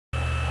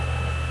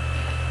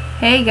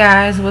Hey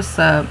guys, what's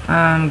up?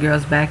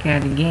 Girls back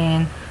at it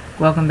again.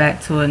 Welcome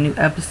back to a new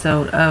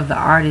episode of the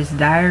Artist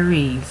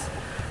Diaries.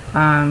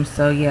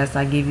 So yes,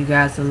 I give you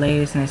guys the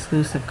latest and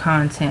exclusive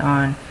content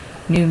on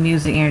new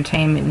music,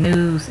 entertainment,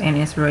 news, and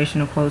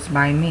inspirational quotes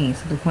by me.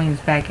 So the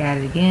Queen's back at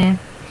it again.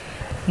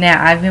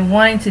 Now I've been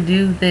wanting to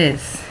do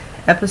this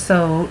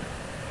episode,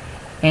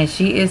 and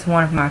she is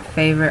one of my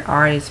favorite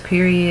artists.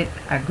 Period.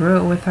 I grew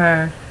up with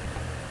her.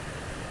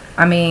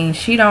 I mean,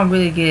 she don't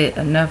really get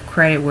enough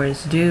credit where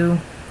it's due,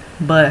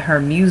 but her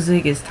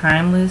music is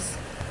timeless,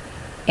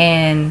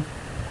 and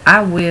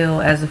I will,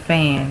 as a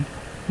fan,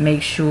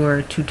 make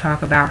sure to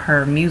talk about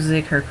her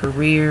music, her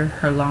career,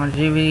 her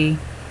longevity,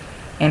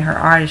 and her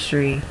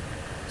artistry.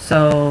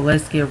 So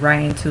let's get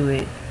right into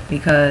it,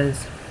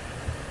 because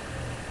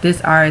this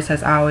artist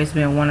has always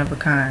been one of a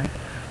kind.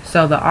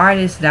 So the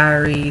Artist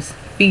Diaries,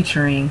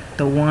 featuring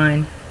the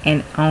one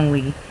and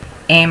only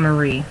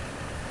Amerie.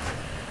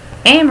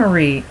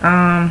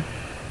 Amerie,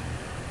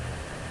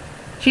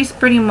 she's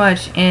pretty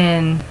much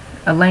in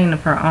a lane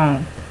of her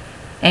own.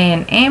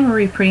 And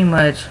Amerie pretty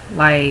much,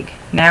 like,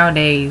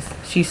 nowadays,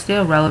 she's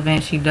still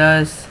relevant. She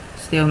does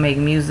still make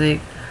music.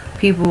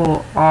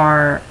 People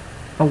are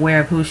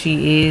aware of who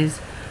she is.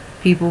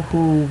 People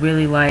who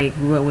really, like,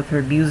 grew up with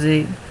her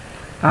music.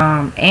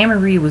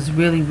 Amerie was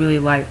really,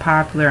 like,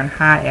 popular and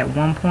hot at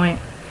one point.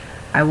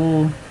 I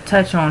will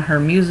touch on her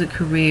music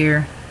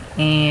career,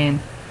 and,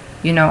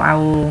 you know, I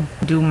will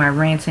do my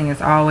ranting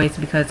as always,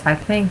 because I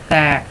think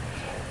that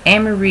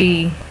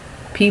Amerie,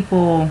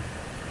 people,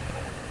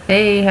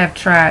 they have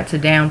tried to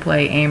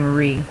downplay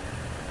Amerie,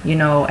 you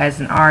know,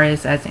 as an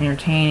artist, as an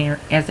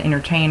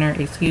entertainer,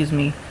 excuse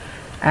me,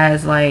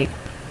 as, like,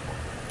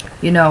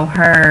 you know,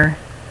 her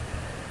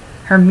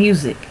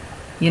music,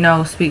 you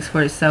know, speaks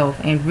for itself.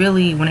 And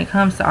really, when it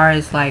comes to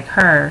artists like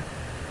her,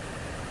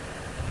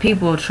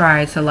 people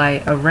try to,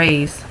 like,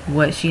 erase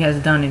what she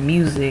has done in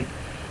music,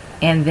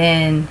 and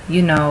then,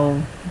 you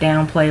know,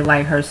 downplay,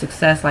 like, her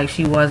success, like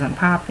she wasn't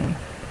popping.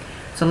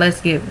 So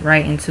let's get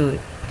right into it.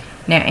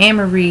 Now,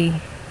 Amerie,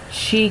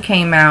 she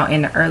came out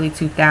in the early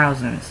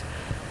 2000s.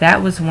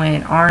 That was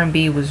when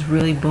R&B was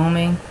really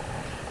booming.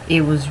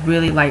 It was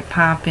really, like,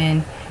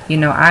 popping. You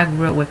know, I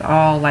grew up with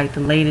all, like, the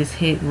latest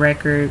hit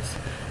records.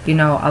 You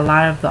know, a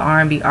lot of the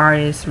R&B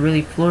artists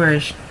really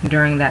flourished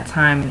during that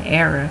time and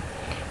era.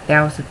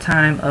 That was the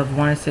time of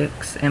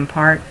 106 and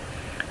Park.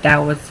 That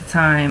was the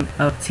time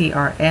of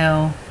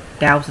TRL.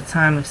 That was the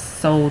time of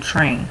Soul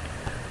Train.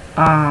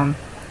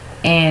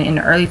 And in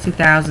the early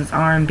 2000s,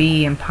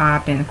 R&B and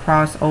pop and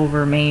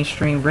crossover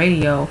mainstream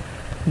radio,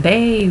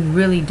 they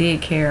really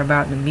did care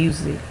about the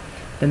music.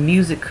 The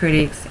music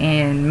critics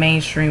and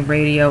mainstream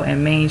radio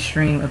and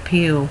mainstream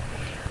appeal.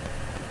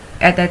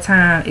 At that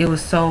time, it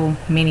was so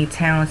many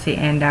talented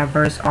and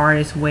diverse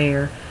artists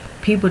where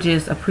people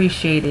just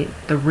appreciated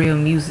the real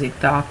music,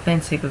 the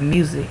authentic of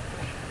music.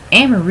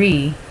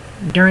 Amerie,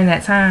 during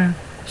that time,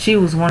 she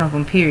was one of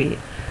them, period.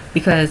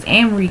 Because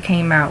Amerie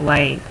came out,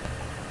 like,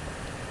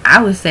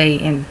 I would say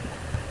in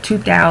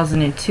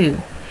 2002.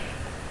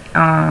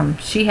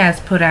 She has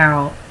put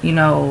out, you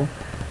know,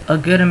 a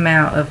good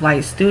amount of,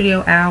 like,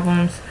 studio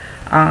albums.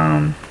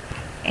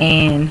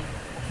 And,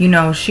 you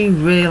know, she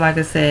really, like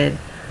I said,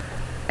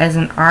 as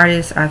an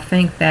artist, I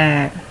think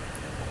that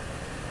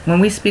when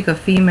we speak of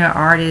female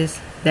artists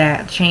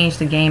that changed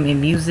the game in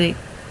music,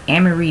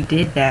 Amerie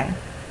did that.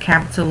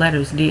 Capital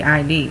letters,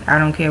 D-I-D. I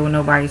don't care what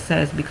nobody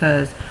says,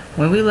 because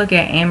when we look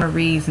at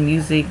Amerie's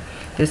music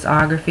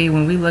discography,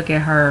 when we look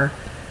at her,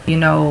 you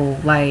know,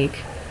 like,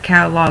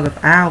 catalog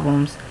of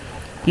albums,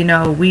 you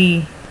know,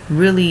 we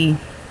really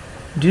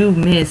do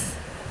miss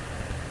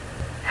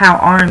how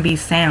R&B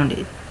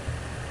sounded.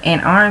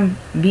 And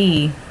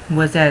R&B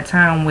was at a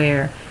time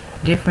where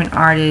different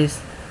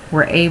artists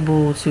were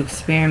able to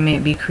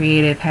experiment, be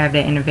creative, have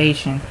that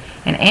innovation.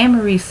 And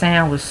Amerie's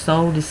sound was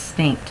so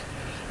distinct,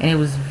 and it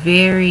was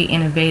very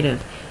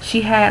innovative.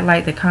 She had,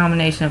 like, the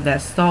combination of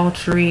that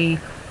sultry,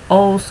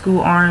 old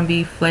school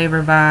R&B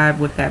flavor vibe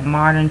with that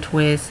modern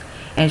twist,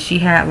 and she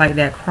had, like,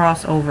 that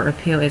crossover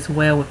appeal as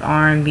well with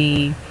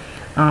R&B,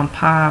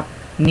 pop,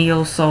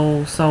 neo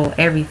soul,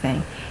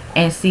 everything.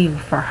 And see,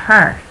 for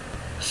her,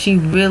 she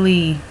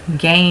really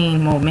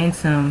gained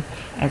momentum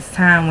as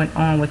time went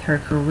on with her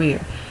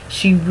career.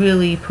 She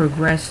really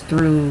progressed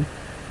through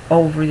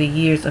over the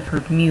years of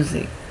her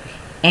music,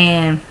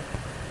 and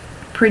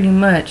pretty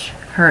much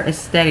her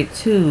aesthetic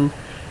too.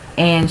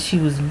 And she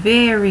was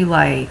very,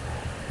 like,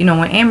 you know,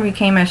 when Amerie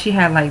came out, she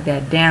had, like,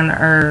 that down to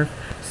earth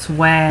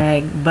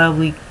swag,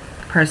 bubbly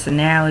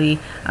personality.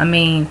 I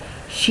mean,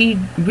 she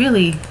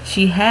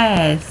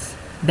has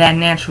that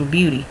natural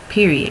beauty,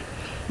 period.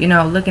 You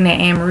know, looking at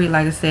Amerie,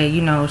 like I said,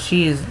 you know,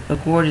 she is a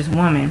gorgeous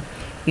woman.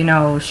 You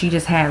know, she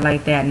just had,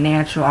 like, that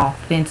natural,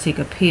 authentic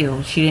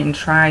appeal. She didn't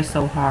try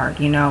so hard,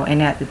 you know.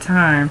 And at the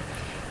time,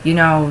 you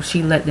know,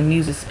 she let the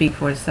music speak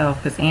for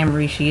itself, because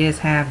Amerie, she is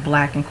half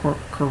black and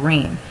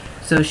Korean.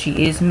 So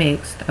she is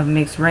of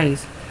mixed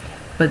race.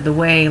 But the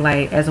way,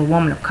 like, as a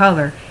woman of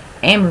color,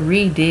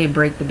 Amerie did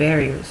break the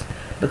barriers,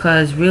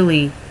 because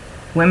really,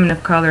 women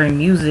of color in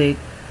music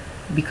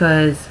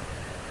because,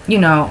 you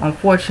know,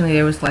 unfortunately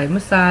there was like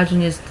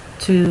misogynist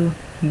too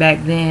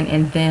back then,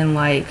 and then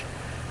like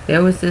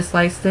there was this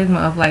like stigma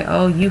of like,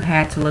 oh, you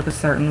had to look a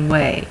certain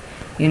way,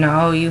 you know,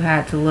 oh, you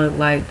had to look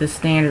like the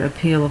standard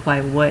appeal of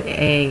like what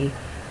a,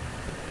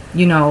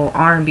 you know,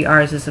 R&B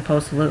artist is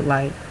supposed to look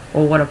like,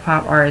 or what a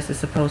pop artist is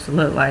supposed to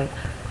look like.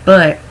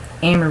 But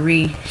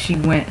Amerie, she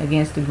went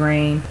against the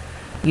grain.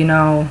 You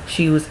know,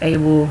 she was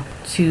able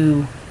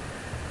to,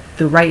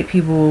 the right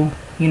people,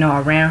 you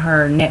know, around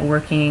her,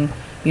 networking,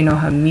 you know,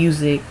 her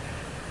music,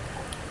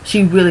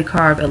 she really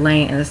carved a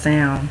lane in the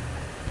sound,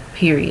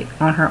 period,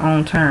 on her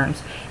own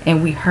terms.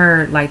 And we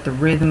heard like the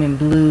rhythm and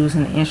blues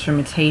and the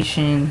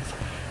instrumentations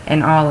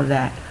and all of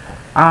that.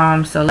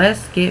 So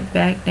let's get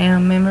back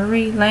down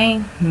memory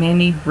lane,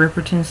 Minnie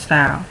Riperton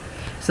style.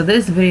 So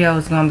this video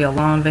is going to be a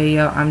long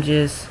video. I'm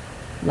just,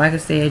 like I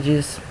said,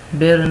 just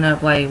building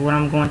up like what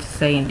I'm going to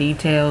say in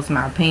details,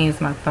 my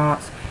opinions, my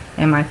thoughts,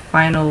 and my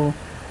final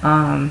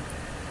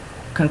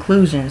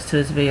conclusions to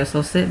this video.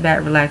 So sit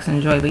back, relax, and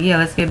enjoy. But yeah,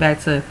 let's get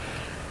back to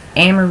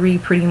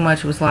Amerie. Pretty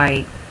much was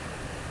like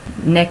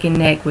neck and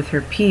neck with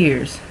her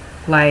peers.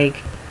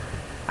 Like,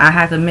 I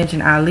have to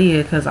mention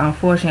Aaliyah, because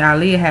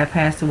unfortunately Aaliyah had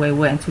passed away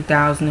in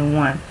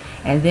 2001,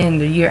 and then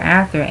the year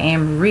after,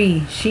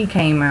 Amerie, she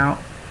came out,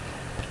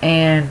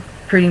 and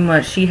pretty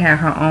much she had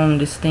her own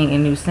distinct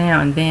and new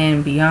sound. And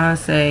then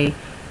Beyonce,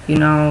 you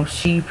know,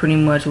 she pretty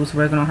much was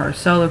working on her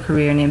solo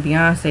career, and then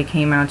Beyonce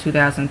came out in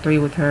 2003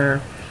 with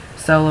her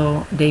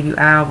solo debut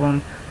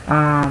album.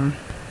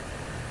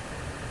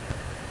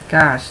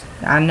 Gosh,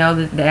 I know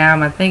that the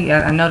album,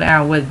 I know the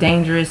album was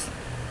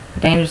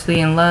Dangerously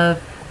in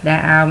Love,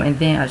 that album. And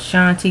then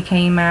Ashanti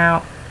came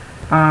out.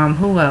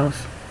 Who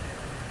else?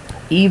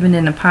 Even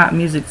in the pop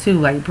music too,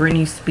 like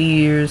Britney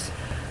Spears,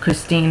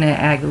 Christina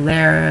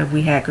Aguilera,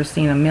 we had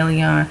Christina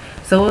Milian.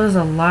 So it was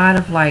a lot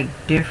of like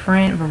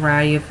different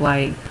variety of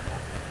like,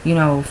 you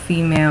know,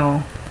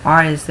 female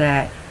artists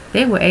that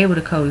they were able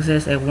to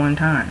coexist at one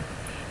time.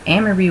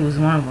 Amerie was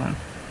one of them.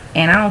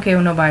 And I don't care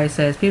what nobody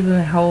says. People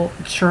in whole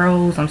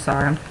trolls, I'm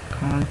sorry, I'm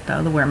calling the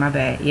other word, my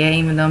bad. Yeah,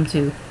 even them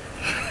too.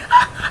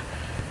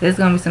 There's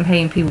gonna be some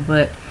hating people,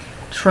 but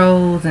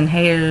trolls and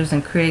haters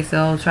and critics,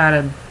 they'll try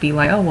to be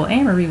like, oh well,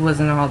 Amerie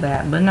wasn't all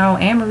that. But no,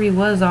 Amerie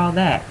was all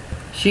that.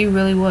 She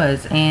really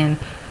was. And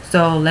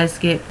so let's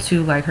get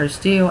to like her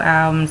studio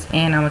albums,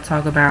 and I'm gonna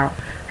talk about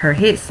her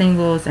hit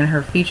singles and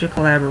her feature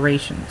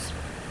collaborations.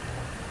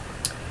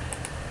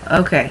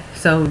 Okay,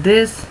 so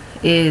this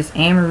is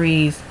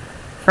Amerie's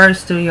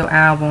first studio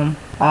album,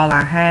 All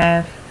I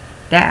Have.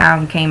 That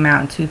album came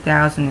out in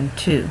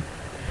 2002.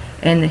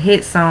 And the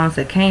hit songs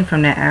that came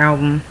from that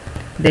album,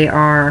 they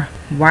are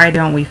Why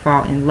Don't We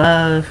Fall in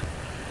Love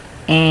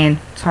and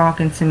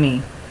Talking to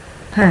Me.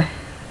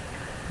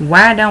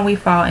 Why Don't We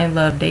Fall in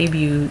Love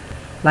debuted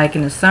like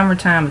in the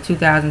summertime of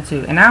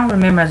 2002. And I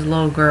remember as a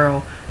little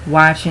girl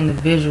watching the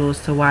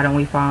visuals to Why Don't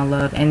We Fall in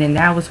Love. And then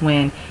that was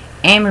when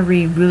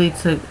Amerie really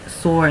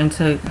soared and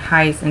took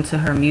heights into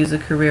her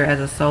music career as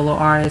a solo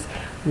artist.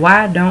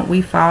 Why Don't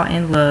We Fall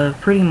in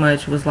Love pretty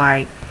much was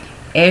like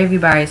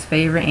everybody's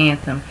favorite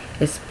anthem,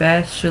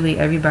 especially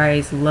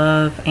everybody's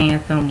love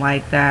anthem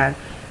like that.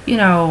 You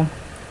know,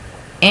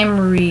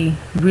 Amerie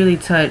really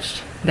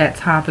touched that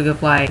topic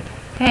of like,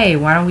 hey,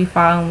 why don't we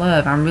fall in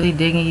love? I'm really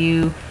digging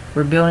you.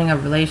 We're building a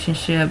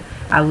relationship.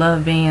 I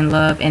love being in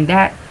love. And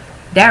that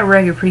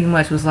record pretty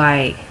much was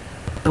like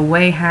the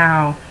way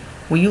how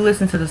when you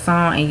listen to the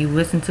song and you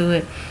listen to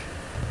it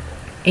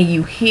and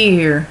you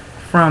hear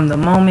from the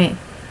moment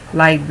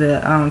like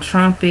the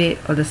trumpet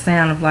or the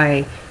sound of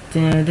like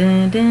dun,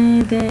 dun,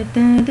 dun, dun,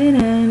 dun, dun,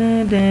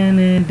 dun, dun,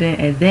 dun,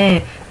 and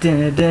then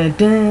dun, dun,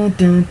 dun,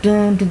 dun,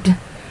 dun, dun,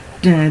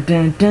 dun,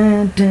 dun,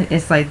 dun, dun.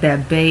 It's like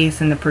that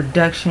bass, and the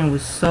production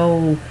was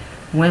so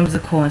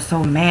whimsical and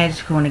so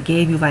magical, and it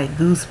gave you like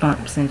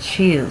goosebumps and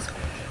chills.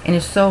 And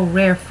it's so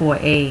rare for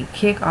a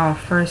kickoff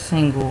first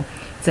single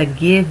to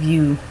give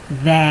you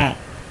that,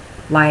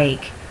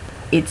 like,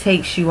 it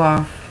takes you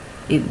off,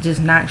 it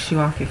just knocks you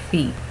off your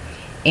feet.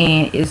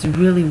 And it's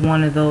really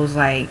one of those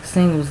like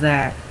singles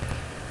that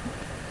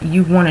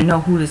you want to know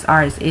who this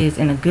artist is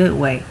in a good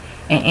way.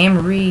 And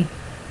Amerie,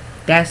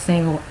 that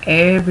single,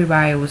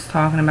 everybody was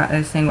talking about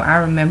that single. I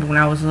remember when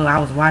I was little, I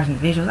was watching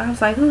visuals, I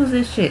was like, who is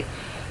this shit?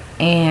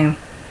 And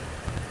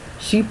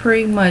she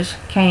pretty much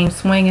came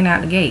swinging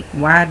out the gate.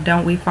 Why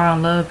Don't We Fall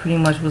in Love pretty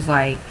much was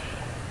like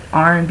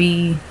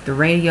R&B. The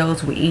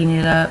radios were eating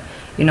it up.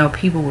 You know,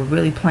 people were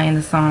really playing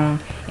the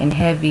song in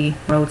heavy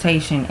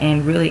rotation,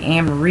 and really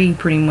Amerie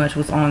pretty much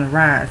was on the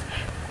rise.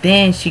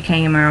 Then she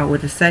came out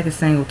with the second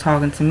single,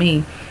 Talking to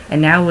Me,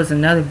 and that was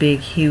another big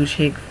huge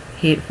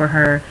hit for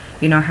her.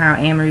 You know how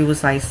Amerie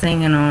was like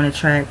singing on the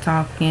track,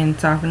 talking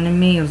to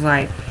me. It was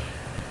like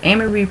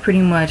Amerie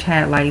pretty much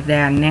had like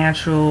that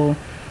natural,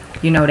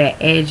 you know, that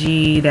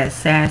edgy, that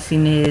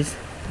sassiness,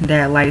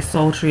 that like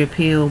sultry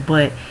appeal,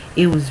 but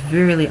it was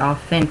really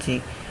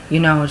authentic. You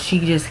know, she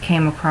just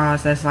came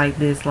across as like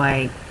this,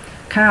 like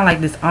kind of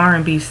like this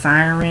R&B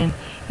siren,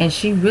 and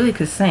she really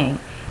could sing.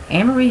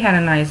 Amerie had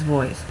a nice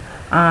voice.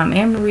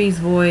 Amerie's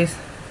voice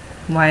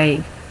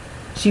Like,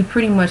 she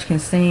pretty much can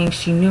sing.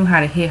 She knew how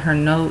to hit her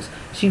notes.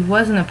 She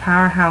wasn't a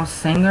powerhouse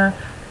singer,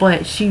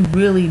 but she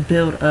really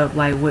built up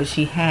like what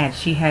she had.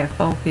 She had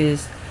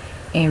focus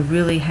and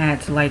really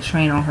had to like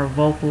train on her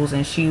vocals,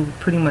 and she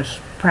pretty much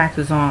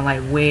practiced on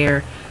like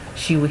where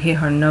she would hit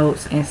her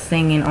notes and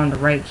singing on the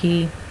right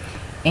key.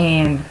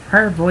 And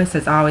her voice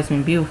has always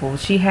been beautiful.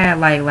 She had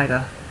like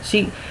a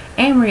she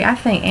Amerie, I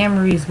think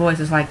Amerie's voice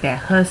is like that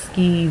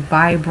husky,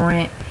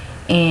 vibrant,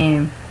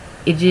 and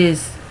it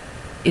just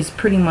is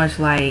pretty much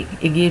like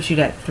it gives you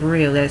that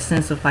thrill, that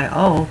sense of like,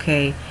 oh,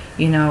 okay,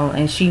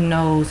 and she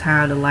knows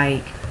how to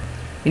like,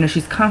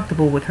 she's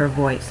comfortable with her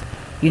voice,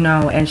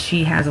 and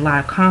she has a lot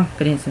of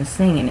confidence in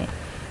singing it,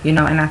 and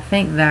I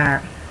think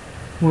that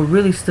what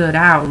really stood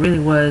out really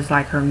was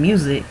like her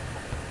music,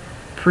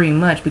 pretty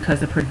much because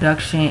the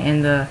production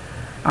and the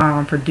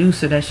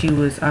producer that she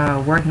was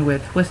working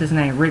with, what's his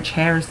name, Rich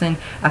Harrison,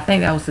 I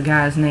think that was the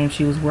guy's name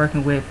she was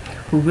working with,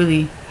 who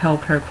really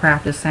helped her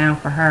craft a sound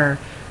for her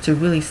to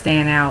really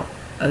stand out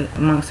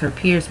amongst her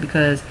peers,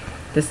 because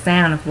the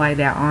sound of like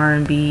that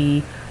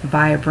R&B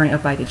vibrant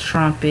of like the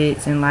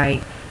trumpets and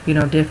like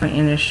different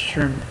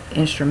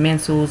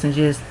instrumentals, and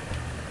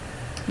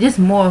just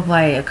more of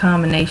like a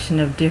combination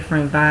of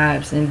different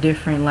vibes and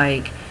different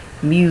like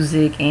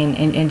music,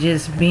 and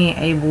just being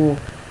able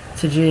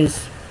to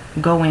just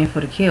go in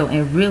for the kill.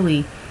 And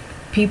really,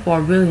 people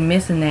are really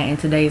missing that in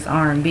today's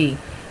R&B.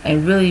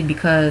 And really,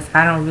 because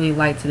I don't really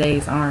like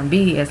today's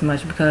R&B as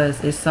much,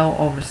 because it's so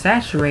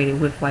oversaturated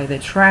with like the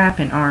trap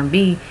and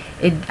R&B.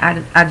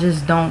 I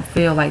just don't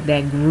feel like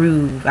that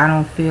groove. I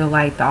don't feel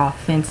like the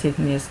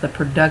authenticness. The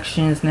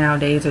productions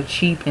nowadays are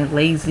cheap and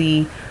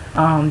lazy.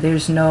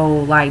 There's no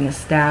like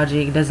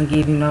nostalgic. It doesn't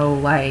give you no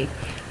like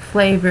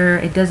flavor.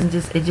 It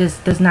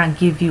just does not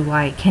give you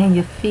like, can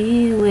you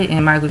feel it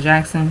in Michael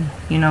Jackson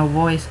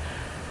voice.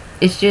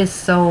 It's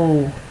just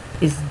so,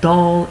 it's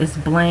dull, it's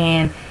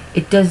bland.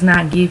 It does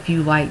not give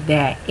you like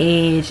that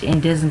edge,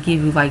 and doesn't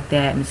give you like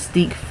that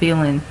mystique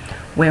feeling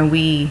when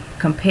we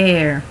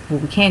compare. Well,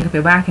 we can't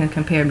compare, but I can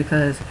compare,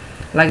 because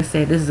like I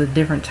said, this is a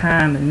different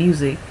time in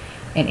music,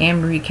 and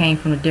Amerie came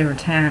from a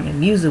different time in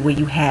music where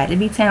you had to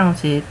be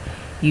talented.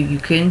 You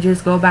couldn't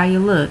just go by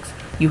your looks.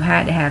 You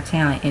had to have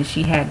talent, and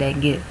she had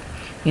that gift.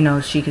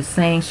 She could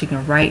sing, she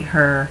can write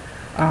her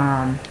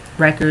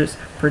records,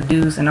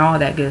 produce, and all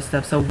that good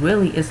stuff. So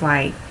really, it's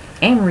like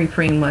Amerie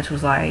pretty much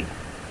was like,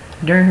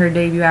 during her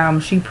debut album,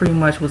 she pretty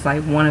much was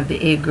like one of the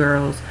it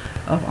girls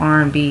of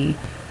R&B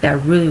that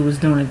really was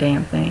doing a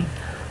damn thing.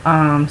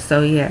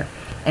 So yeah,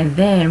 and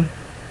then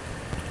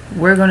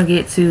we're gonna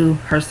get to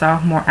her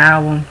sophomore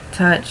album,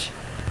 Touch.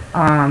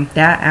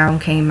 That album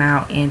came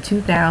out in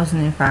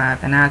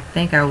 2005, and I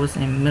think I was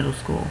in middle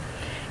school.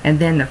 And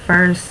then the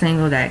first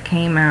single that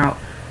came out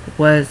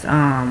was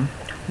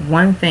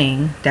One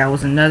Thing. That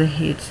was another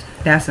hit.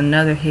 That's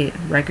another hit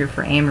record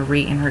for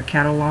Amerie in her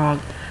catalog,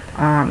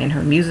 in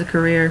her music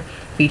career,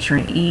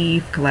 featuring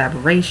Eve,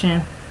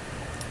 collaboration.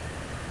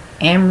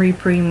 Amerie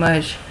pretty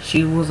much,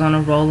 she was on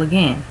a roll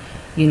again,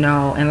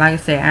 and like I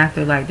said,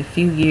 after like the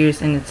few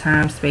years in the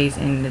time space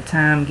and the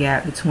time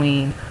gap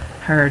between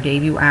her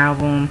debut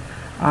album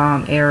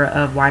era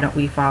of Why Don't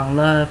We Fall in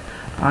Love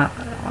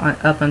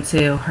up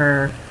until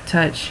her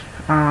Touch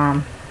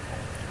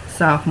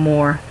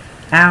sophomore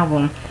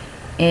album,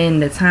 in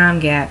the time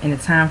gap, in the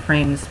time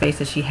frame and space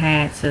that she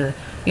had to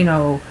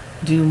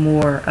do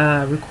more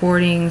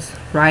recordings,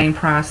 writing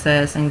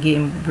process, and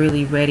getting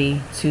really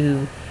ready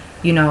to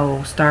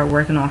start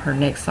working on her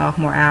next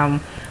sophomore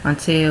album,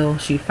 until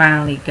she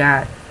finally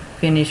got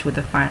finished with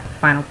the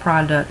final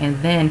product.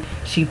 And then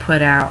she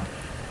put out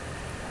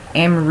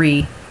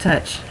Amerie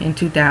Touch in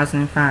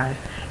 2005,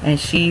 and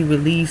she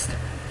released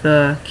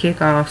the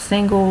kickoff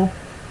single,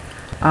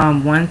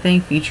 One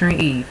Thing,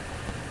 featuring Eve.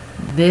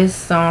 This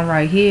song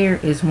right here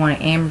is one of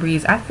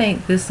Amerie's, I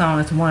think this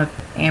song is one of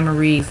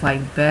Amerie's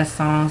like best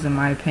songs in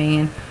my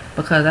opinion,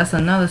 because that's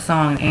another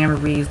song in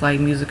Amerie's like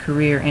music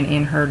career and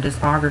in her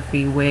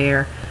discography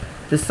where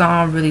the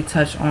song really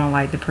touched on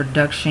like the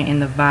production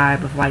and the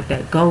vibe of like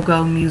that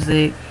go-go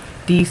music,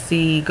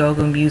 DC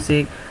go-go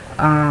music,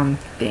 the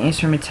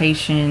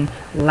instrumentation,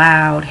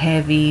 loud,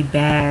 heavy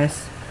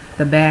bass,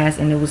 the bass,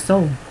 and it was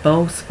so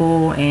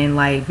boastful and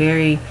like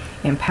very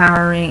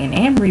empowering. And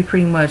Amerie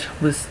pretty much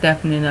was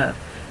stepping it up.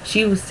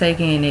 She was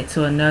taking it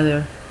to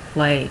another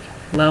like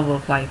level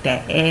of like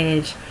that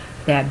edge,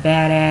 that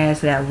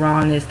badass, that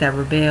rawness, that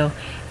rebel.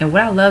 And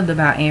what I loved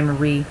about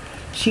Amerie,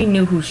 she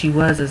knew who she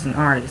was as an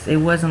artist. It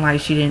wasn't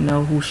like she didn't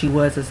know who she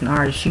was as an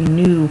artist. She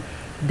knew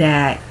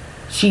that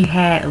she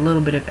had a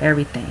little bit of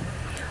everything.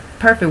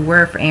 Perfect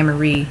word for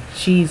Amerie.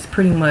 She's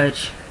pretty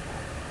much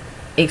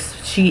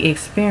she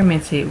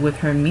experimented with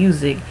her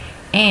music,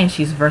 and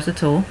she's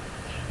versatile,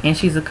 and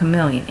she's a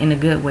chameleon in a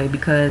good way,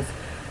 because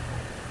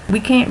we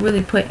can't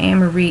really put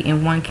Amerie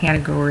in one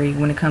category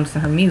when it comes to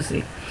her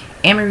music.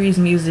 Amerie's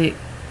music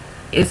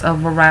is a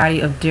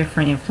variety of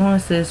different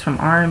influences, from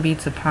R&B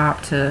to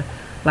pop to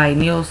like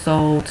neo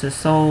soul to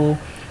soul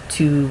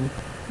to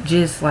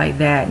just like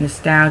that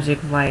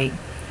nostalgic like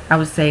I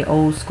would say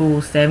old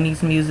school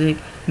 70s music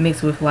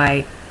mixed with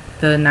like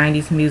the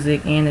 90s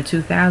music and the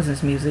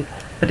 2000s music.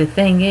 But the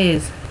thing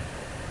is,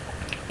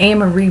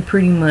 Amerie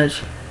pretty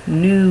much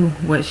knew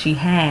what she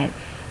had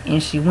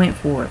and she went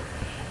for it.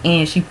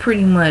 And she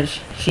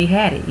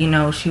had it. You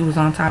know, she was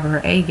on top of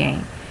her A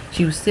game.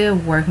 She was still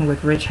working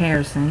with Rich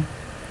Harrison.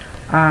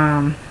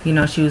 You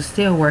know, she was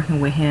still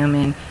working with him,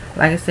 and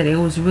like I said, it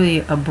was really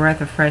a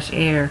breath of fresh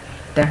air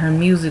that her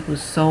music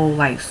was so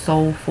like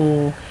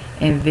soulful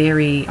and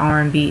very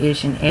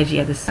R&B-ish and edgy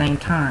at the same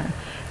time.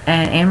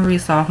 And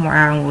Amerie's sophomore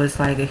album was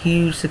like a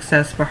huge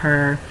success for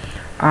her.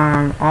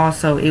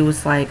 Also, it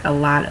was like a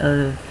lot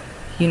of,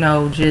 you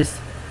know, just,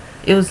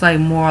 it was like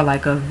more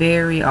like a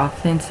very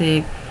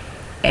authentic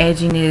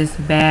edginess,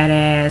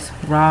 badass,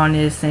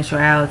 rawness,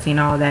 sensuality, and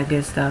all that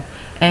good stuff.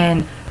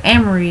 And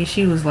Amerie,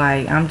 she was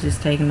like, I'm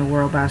just taking the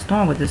world by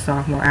storm with this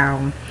sophomore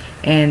album.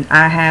 And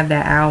I have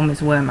that album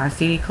as well in my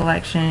CD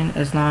collection,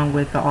 as long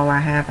with the All I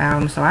Have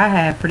album. So I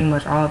have pretty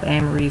much all of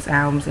Amerie's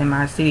albums in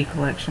my CD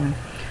collection.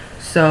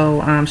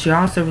 So she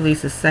also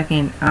released a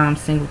second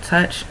single,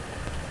 Touch.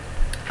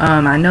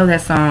 I know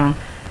that song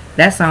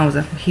was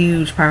a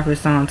huge popular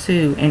song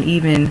too, and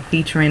even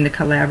featuring the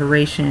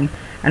collaboration.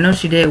 I know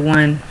she did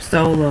one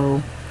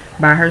solo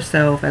by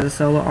herself as a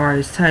solo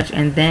artist, Touch,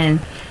 and then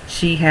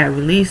she had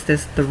released the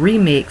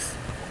remix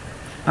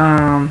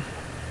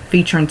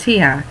featuring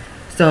T.I.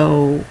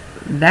 So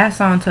that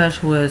song,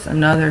 Touch, was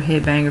another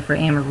hit banger for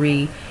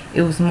Amerie.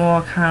 It was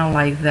more kind of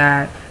like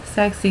that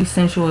sexy,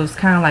 sensual. It was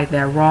kind of like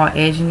that raw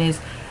edginess,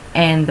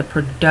 and the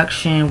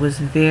production was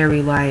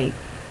very like,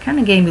 kind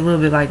of gave me a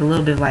little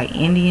bit like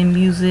Indian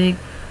music,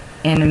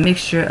 and a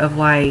mixture of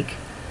like,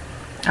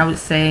 I would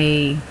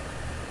say,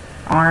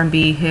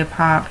 R&B, hip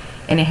hop,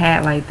 and it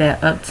had like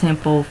that up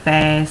tempo,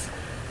 fast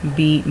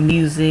beat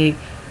music.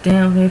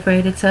 Don't be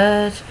afraid to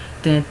touch,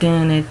 dun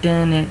dun it,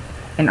 dun it.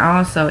 And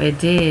also it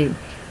did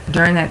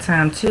during that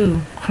time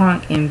too.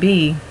 Crunk and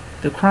B,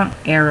 the crunk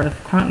era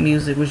of crunk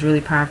music was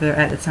really popular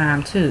at the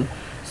time too.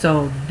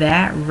 So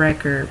that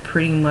record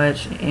pretty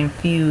much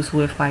infused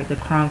with like the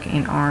crunk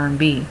and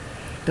R&B,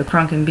 the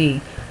crunk and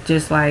B,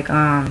 just like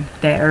that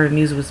era of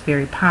music was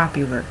very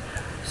popular.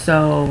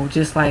 So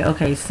just like,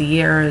 okay,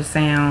 Sierra's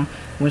sound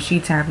when she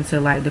tapped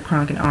into like the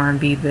crunk and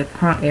R&B, the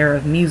crunk era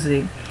of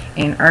music,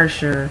 and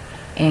Usher,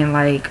 and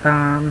like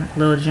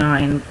Lil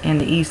Jon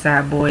and the East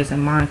Side Boys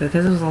and Monica,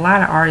 because there was a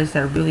lot of artists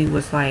that really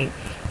was like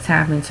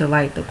tapping into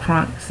like the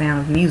crunk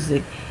sound of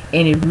music,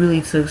 and it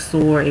really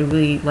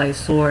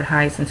soared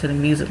heights into the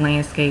music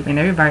landscape, and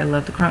everybody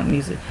loved the crunk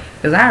music.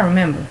 Because I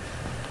remember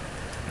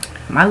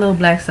my little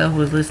black self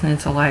was listening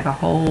to like a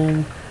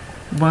whole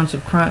bunch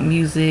of crunk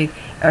music.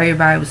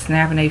 Everybody was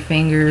snapping their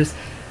fingers.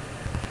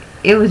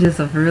 It was just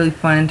a really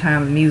fun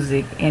time of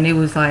music, and it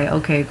was like,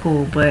 okay,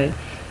 cool. But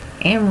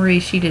Amerie,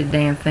 she did a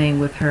damn thing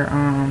with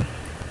her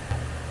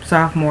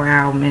sophomore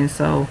album, and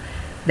so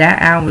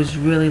that album was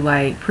really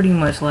like pretty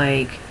much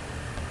like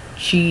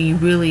she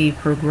really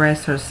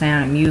progressed her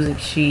sound and music.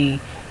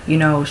 She, you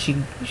know, she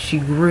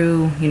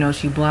grew, you know,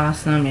 she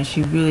blossomed, and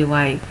she really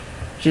like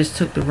just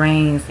took the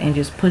reins and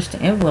just pushed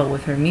the envelope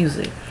with her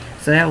music.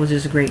 So that was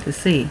just great to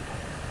see.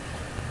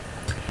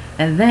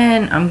 And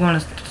then I'm going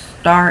to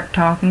start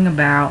talking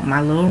about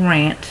my little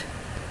rant.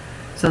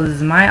 So this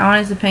is my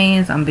honest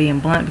opinions. I'm being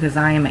blunt because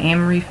I am an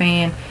Amerie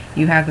fan.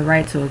 You have the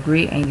right to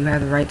agree and you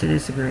have the right to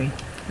disagree.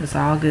 It's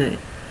all good.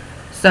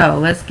 So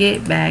let's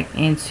get back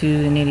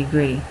into the nitty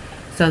gritty.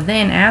 So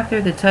then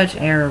after the Touch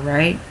era,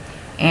 right,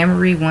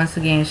 Amerie, once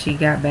again, she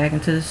got back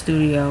into the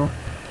studio,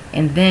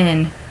 and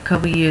then a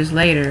couple years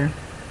later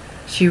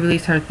she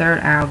released her third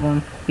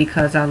album,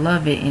 Because I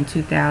Love It, in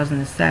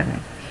 2007.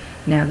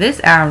 Now this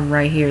album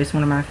right here is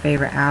one of my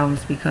favorite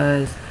albums,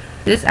 because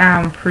this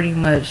album pretty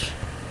much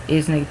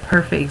is a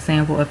perfect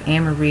example of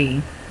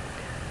Amerie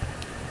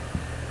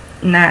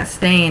not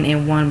staying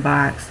in one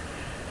box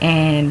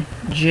and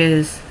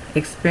just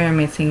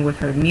experimenting with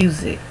her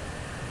music.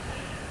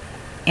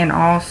 And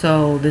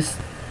also this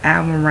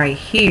album right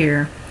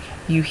here,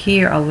 you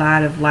hear a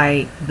lot of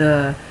like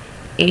the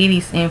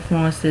 80s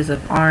influences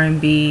of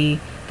R&B,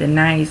 the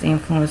 90s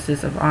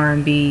influences of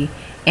R&B.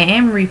 And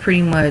Amerie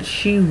pretty much,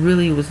 she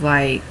really was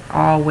like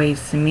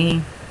always to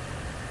me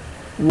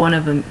one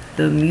of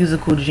the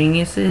musical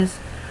geniuses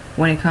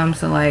when it comes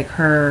to like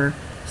her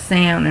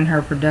sound and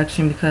her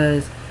production.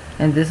 Because,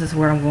 and this is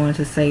where I'm going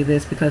to say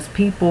this, because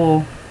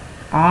people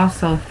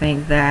also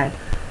think that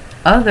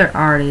other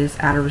artists,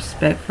 out of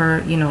respect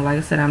for, you know, like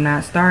I said, I'm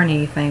not starting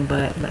anything,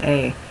 but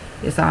hey,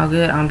 it's all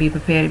good. I'm be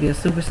prepared to be a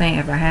super saint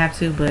if I have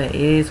to, but it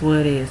is what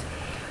it is.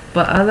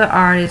 But other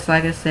artists,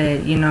 like I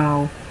said, you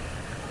know,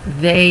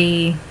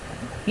 they,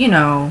 you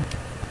know,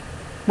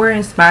 were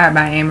inspired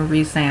by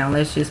Amerie's sound.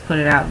 Let's just put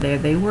it out there.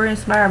 They were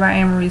inspired by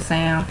Amerie's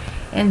sound,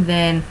 and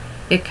then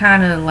it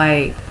kind of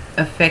like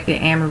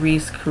affected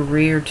Amerie's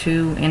career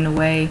too in a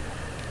way.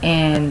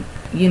 And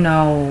you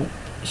know,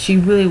 she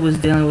really was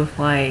dealing with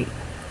like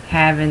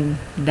having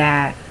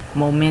that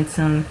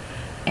momentum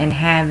and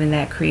having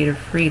that creative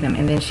freedom,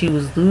 and then she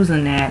was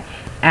losing that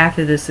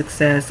after the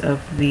success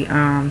of the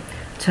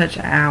Touch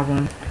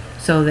album.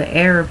 So the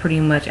era pretty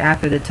much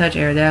after the Touch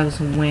era, that was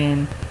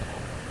when,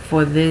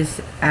 for this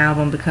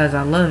album, Because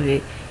I Love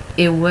It,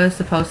 it was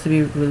supposed to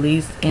be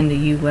released in the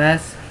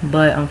US,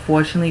 but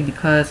unfortunately,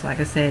 because like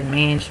I said,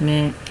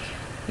 management,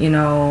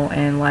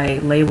 and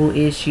like label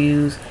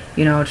issues,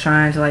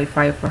 trying to like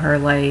fight for her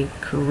like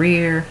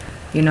career,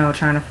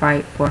 trying to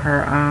fight for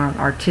her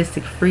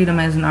artistic freedom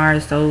as an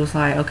artist. So it was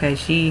like, okay,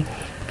 she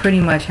pretty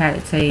much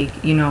had to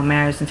take,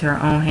 matters into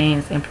her own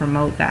hands and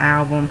promote the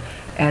album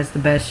as the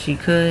best she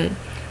could.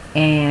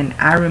 And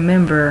I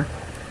remember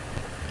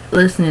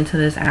listening to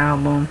this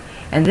album,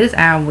 and this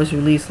album was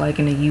released like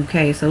in the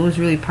UK, so it was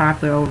really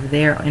popular over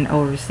there and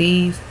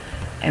overseas.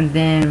 And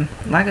then,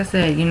 like I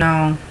said,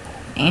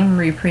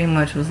 Amerie pretty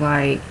much was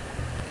like,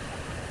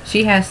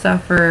 she has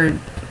suffered,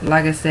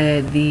 like I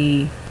said,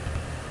 the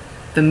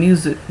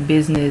music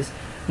business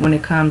when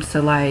it comes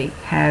to like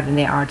having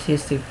that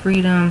artistic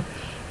freedom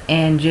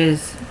and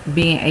just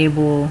being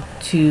able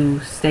to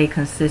stay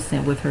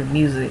consistent with her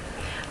music.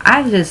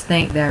 I just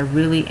think that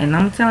really, and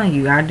I'm telling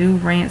you, I do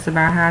rants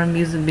about how the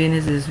music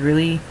business is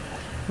really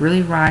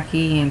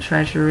rocky and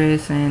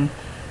treacherous, and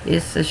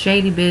it's a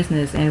shady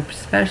business. And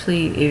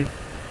especially if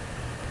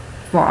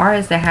for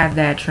artists that have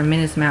that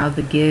tremendous amount of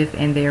the gift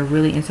and they're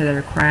really into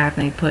their craft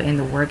and they put in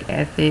the work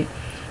ethic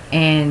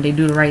and they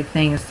do the right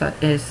thing as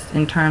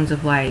in terms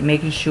of like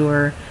making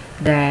sure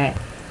that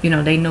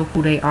they know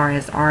who they are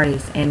as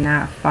artists and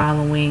not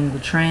following the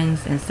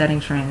trends and setting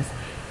trends.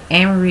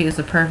 Amerie is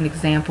a perfect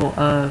example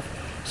of,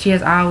 she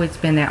has always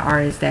been that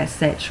artist that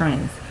set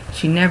trends.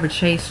 She never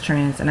chased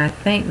trends, and I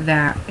think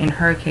that in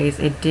her case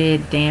it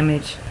did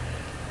damage,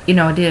 it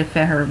did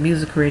affect her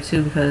music career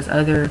too, because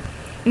other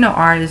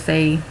artists,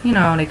 they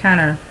they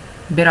kind of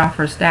bit off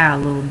her style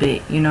a little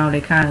bit.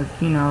 They kind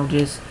of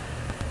just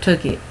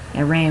took it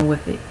and ran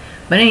with it.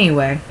 But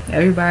anyway,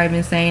 everybody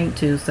been saying it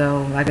too,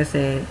 so like I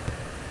said,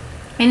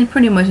 and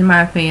pretty much in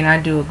my opinion I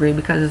do agree,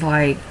 because it's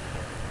like,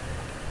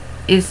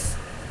 it's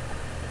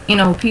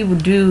people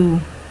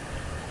do,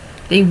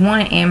 they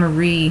want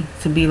Amerie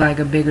to be like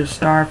a bigger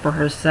star for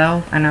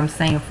herself, and I'm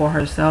saying for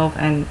herself,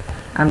 and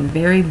I'm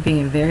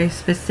being very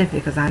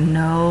specific, because I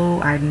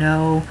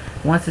know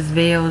once this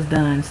video is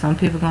done, some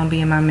people gonna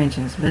be in my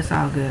mentions, but it's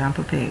all good. I'm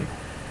prepared.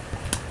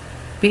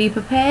 Be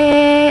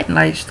prepared,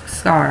 like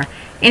Scar.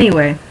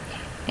 Anyway,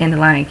 in The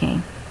Lion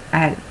King, I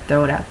had to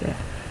throw it out there.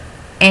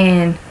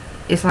 And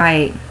it's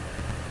like,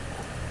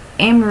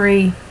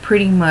 Amerie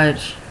pretty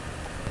much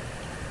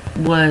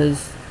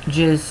was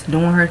just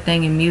doing her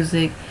thing in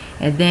music,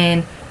 and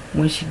then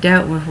when she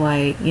dealt with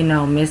like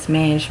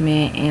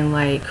mismanagement and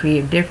like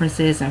creative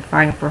differences and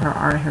fighting for her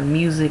art, her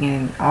music,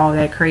 and all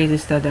that crazy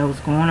stuff that was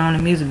going on in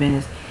the music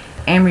business,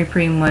 Amerie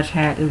pretty much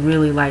had to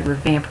really like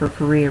revamp her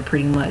career.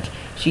 Pretty much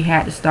she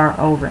had to start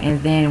over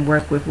and then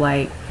work with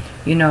like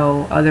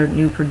other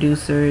new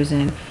producers,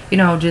 and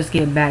just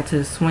get back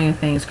to swinging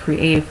things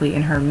creatively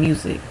in her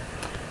music.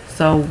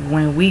 So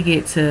when we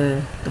get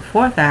to the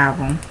fourth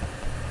album,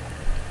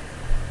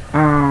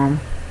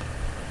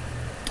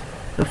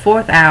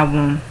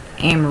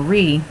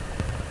 Amerie,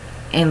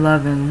 In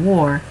Love and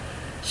War,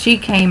 she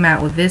came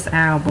out with this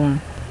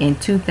album in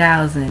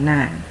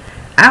 2009.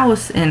 I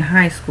was in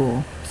high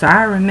school, so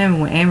I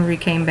remember when Amerie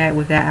came back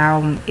with that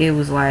album, it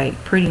was like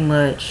pretty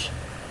much,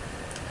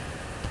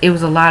 it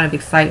was a lot of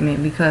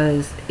excitement,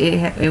 because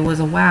it was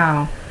a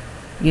while,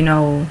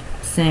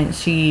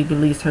 since she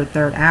released her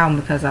third album,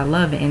 Because I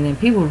Love It, and then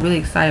people were really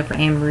excited for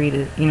Amerie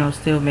to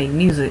still make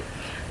music.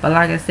 But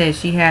like I said,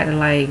 she had to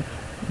like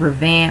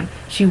revamp.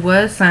 She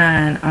was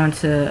signed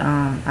onto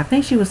I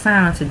think she was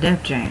signed onto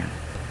Def Jam.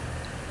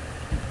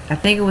 I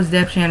think it was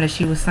Def Jam that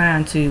she was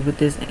signed to with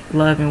this In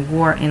Love and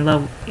War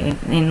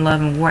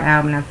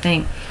album. And I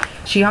think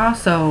she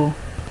also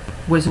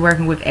was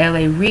working with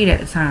L.A. Reid at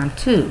the time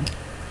too.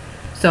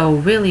 So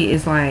really,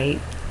 it's like,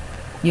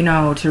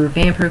 to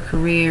revamp her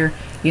career,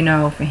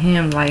 for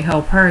him, like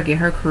help her get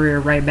her career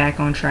right back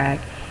on track.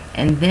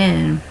 And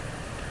then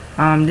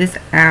this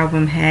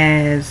album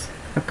has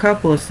a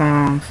couple of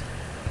songs.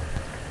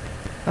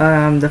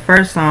 The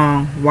first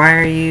song, Why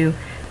Are You,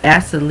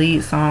 that's the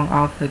lead song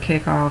off the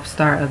kickoff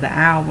start of the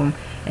album.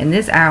 And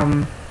this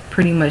album,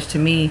 pretty much to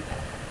me,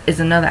 is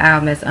another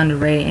album that's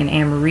underrated in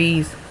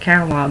Amerie's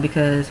catalog,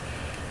 because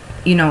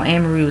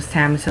Amerie was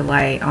tapping into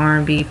like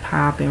R&B,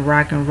 pop, and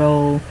rock and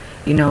roll,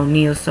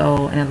 neo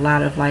soul, and a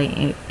lot of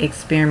like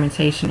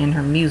experimentation in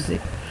her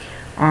music.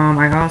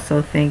 I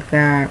also think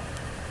that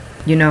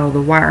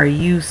the Why Are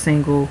You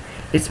single,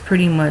 it's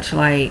pretty much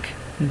like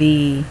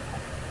the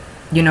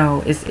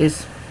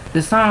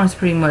the song is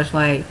pretty much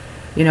like,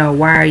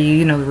 why are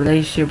you, the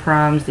relationship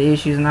problems, the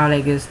issues, and all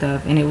that good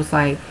stuff. And it was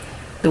like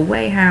the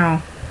way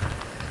how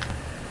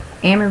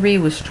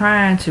Amerie was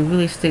trying to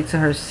really stick to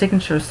her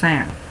signature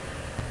sound.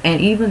 And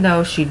even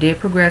though she did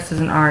progress as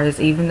an artist,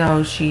 even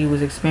though she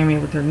was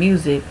experimenting with her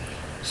music,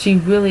 she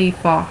really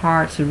fought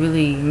hard to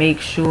really make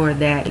sure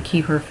that to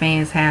keep her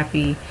fans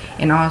happy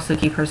and also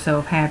keep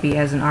herself happy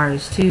as an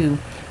artist too,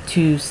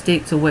 to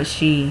stick to what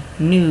she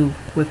knew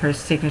with her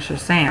signature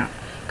sound.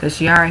 because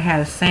she already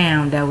had a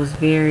sound that was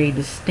very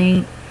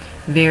distinct,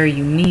 very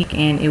unique,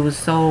 and it was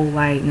so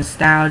like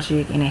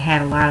nostalgic, and it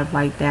had a lot of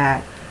like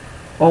that.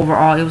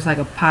 Overall, it was like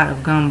a pot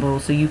of gumbo,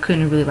 so you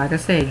couldn't really, like I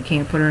said, you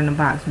can't put her in a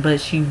box.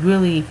 But she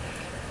really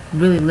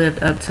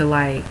lived up to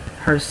like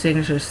her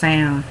signature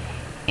sound,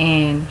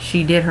 and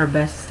she did her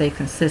best to stay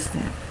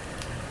consistent.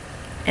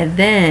 And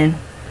then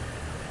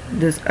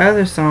this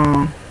other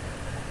song,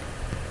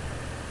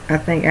 I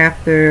think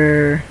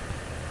after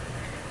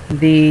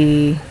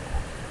the,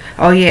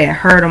 oh yeah,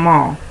 Heard 'Em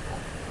All,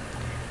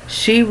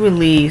 she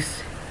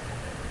released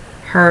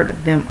Heard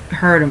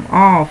 'Em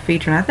All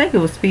featuring, I think it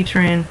was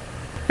featuring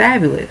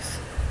Fabulous.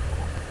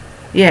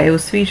 Yeah, it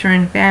was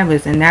featuring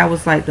Fabulous, and that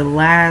was like the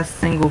last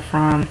single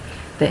from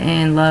the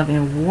In Love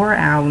and War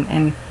album.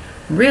 And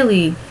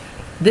really,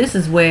 this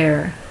is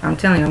where I'm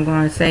telling you, I'm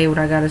going to say what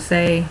I gotta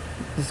say.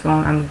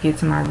 I'm gonna get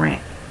to my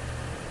rant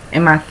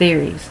and my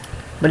theories,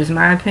 but it's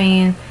my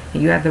opinion,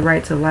 and you have the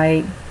right to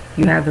like,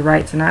 you have the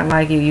right to not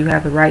like it, you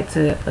have the right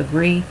to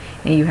agree,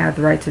 and you have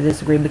the right to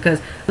disagree. Because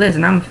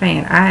listen, I'm a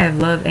fan. I have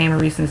loved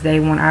Amerie since day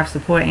one. I've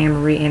supported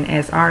Amerie, and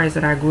as artists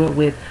that I grew up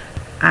with,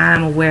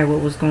 I'm aware of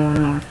what was going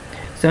on.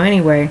 So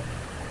anyway,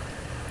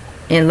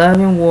 In Love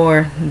and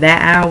War,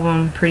 that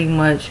album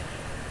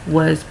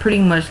was pretty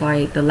much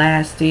like the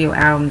last studio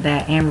album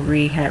that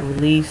Amerie had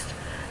released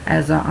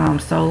as a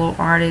solo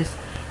artist.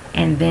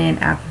 And then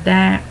after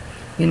that,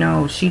 you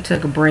know, she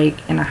took a break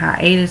and a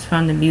hiatus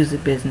from the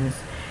music business.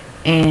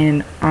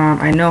 And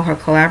I know her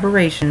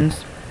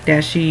collaborations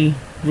that she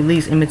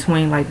released in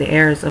between like the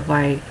eras of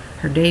like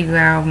her debut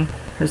album,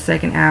 her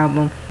second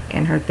album,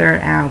 and her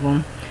third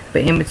album.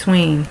 But in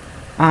between,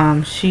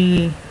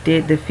 she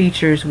did the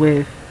features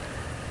with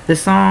the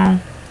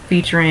song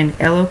featuring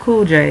LL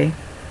Cool J,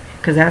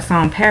 because that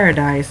song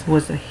Paradise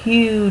was a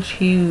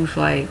huge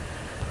like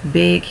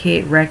big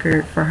hit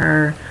record for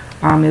her.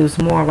 It was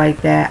more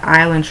like that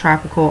island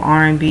tropical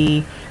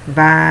R&B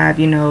vibe,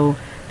 you know,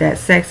 that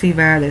sexy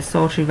vibe, that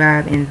sultry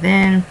vibe. And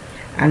then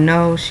I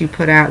know she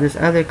put out this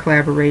other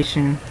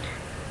collaboration.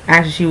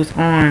 Actually, she was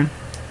on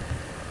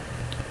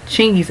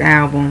Chingy's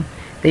album.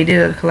 They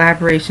did a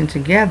collaboration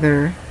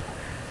together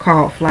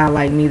called Fly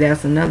Like Me.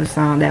 That's another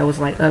song that was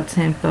like up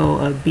tempo,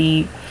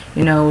 upbeat.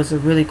 You know, it was a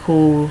really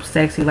cool,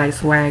 sexy, like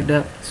swagged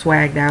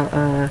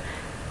out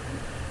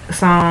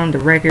song, the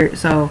record.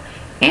 So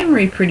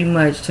Amerie pretty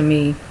much, to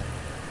me,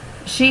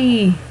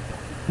 she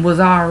was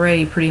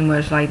already pretty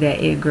much like that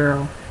it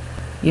girl,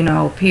 you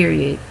know,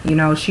 period. You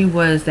know, she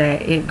was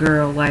that it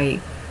girl,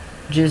 like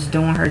just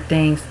doing her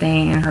thing,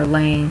 staying in her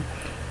lane.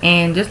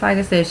 And just like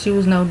I said, she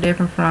was no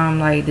different from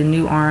like the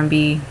new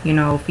R&B, you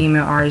know,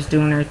 female artists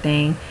doing her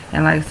thing.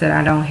 And like I said,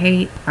 I don't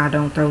hate, I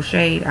don't throw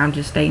shade, I'm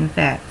just stating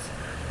facts.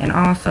 And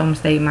also I'm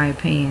stating my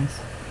opinions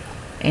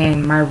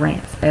and my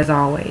rants, as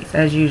always,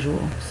 as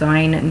usual. So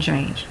ain't nothing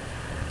changed.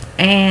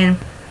 And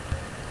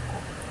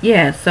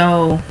yeah,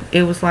 so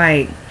it was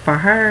like, for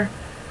her,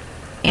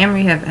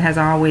 Amerie has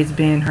always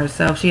been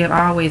herself. She have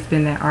always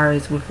been that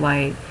artist with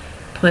like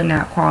putting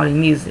out quality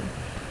music.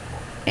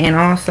 And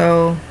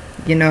also,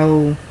 you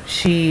know,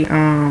 she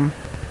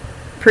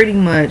pretty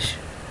much,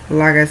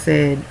 like I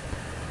said,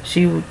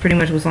 she pretty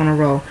much was on a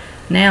roll.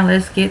 Now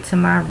let's get to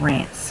my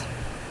rants.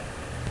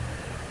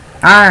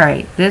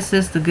 Alright, this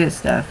is the good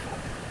stuff.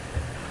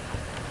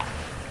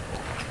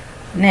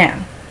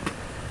 Now,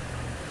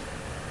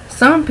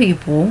 some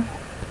people,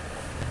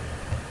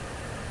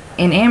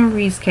 in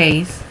Amerie's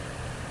case,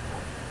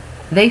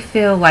 they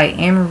feel like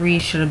Amerie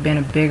should have been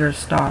a bigger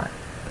star.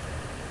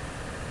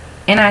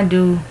 And I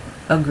do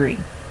agree.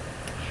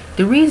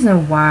 The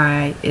reason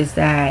why is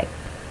that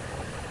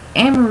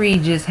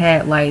Amerie just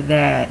had like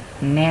that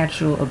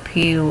natural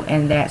appeal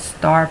and that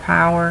star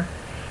power,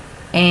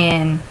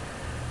 and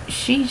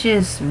she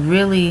just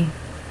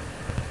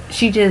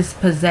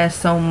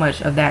possessed so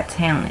much of that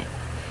talent.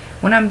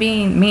 What I'm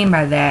mean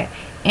by that,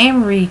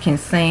 Amerie can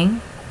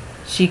sing,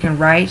 she can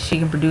write, she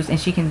can produce, and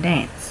she can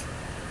dance.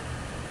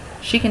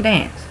 She can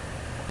dance.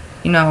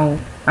 You know,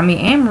 I mean,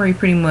 Amerie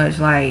pretty much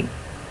like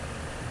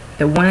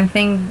the One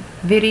Thing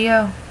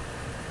video.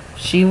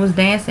 She was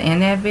dancing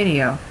in that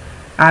video.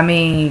 I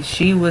mean,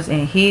 she was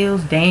in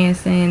heels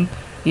dancing.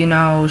 You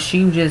know,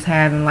 she was just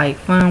having like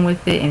fun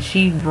with it, and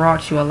she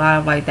brought you a lot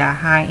of like that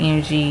high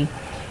energy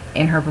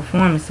in her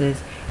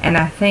performances. And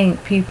I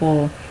think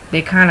people,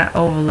 they kind of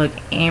overlook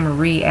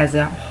Amerie as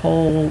a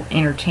whole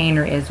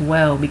entertainer as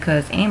well,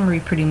 because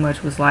Amerie pretty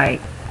much was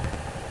like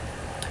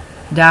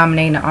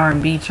dominating the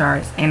R&B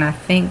charts. And I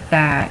think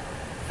that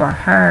for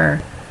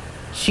her,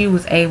 she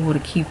was able to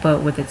keep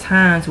up with the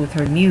times with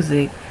her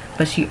music,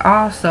 but she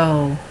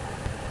also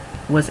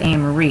was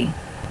Amerie.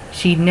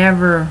 She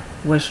never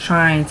was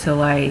trying to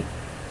like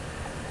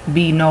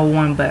be no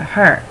one but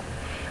her.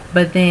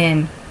 But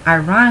then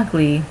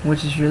ironically,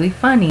 which is really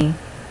funny,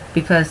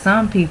 because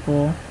some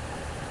people,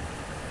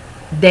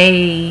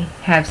 they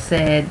have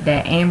said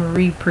that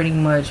Amerie pretty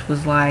much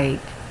was like,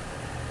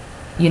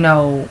 you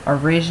know,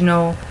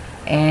 original.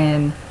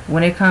 And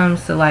when it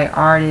comes to like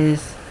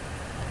artists,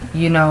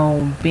 you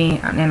know, being,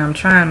 and I'm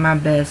trying my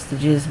best to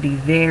just be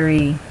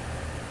very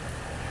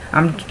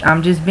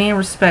I'm just being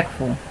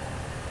respectful.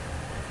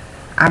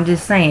 I'm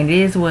just saying it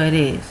is what it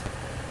is.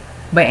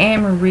 But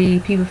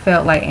Amerie, people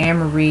felt like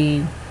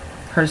Amerie,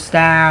 her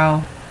style,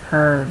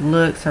 her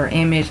looks, her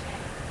image,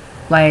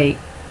 like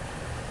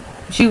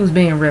she was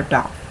being ripped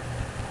off.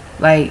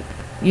 Like,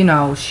 she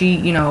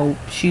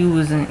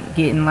wasn't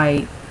getting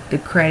like the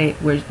credit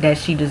that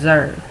she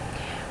deserved.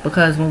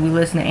 Because when we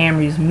listen to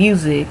Amerie's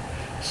music,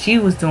 she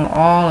was doing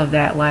all of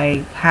that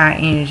like high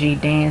energy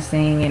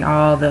dancing and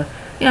all the,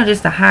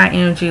 just the high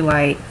energy,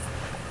 like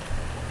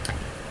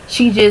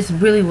she just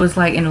really was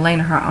like in the lane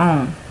of her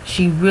own.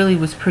 She really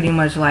was pretty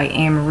much like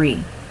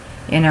Amerie,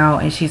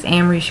 and she's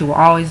Amerie. She will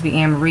always be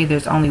Amerie.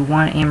 There's only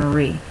one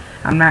Amerie.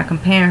 I'm not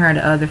comparing her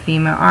to other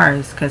female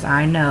artists because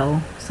I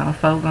know some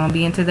folk gonna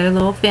be into their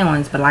little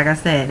feelings, but like I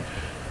said,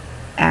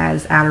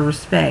 as out of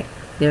respect,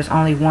 there's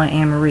only one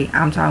Amerie.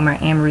 I'm talking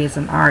about Amerie as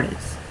an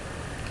artist.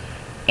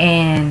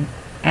 And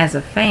as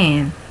a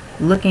fan,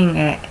 looking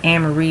at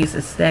Amerie's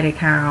aesthetic,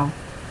 how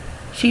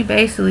she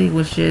basically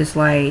was just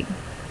like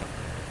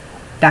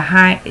the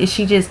high,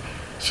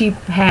 she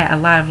had a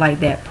lot of like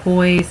that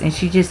poise, and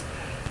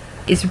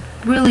it's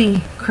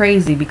really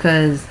crazy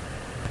because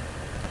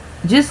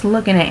just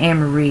looking at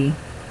Amerie,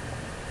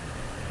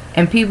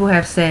 and people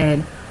have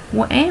said,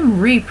 well,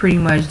 Amerie pretty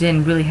much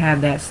didn't really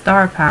have that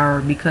star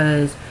power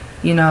because,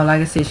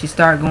 like I said, she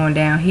started going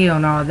downhill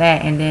and all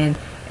that, and then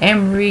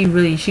Amerie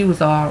really, she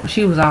was all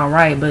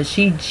right, but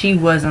she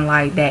wasn't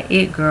like that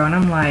it girl. And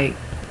I'm like,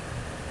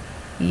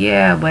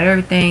 yeah, but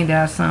everything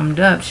that I summed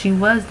up, she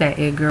was that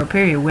it girl,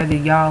 period, whether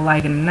y'all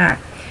like it or not.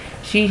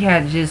 She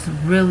had just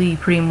really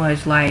pretty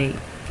much like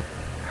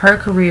her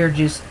career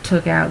just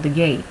took out the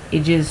gate.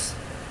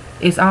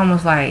 It's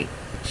almost like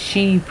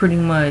she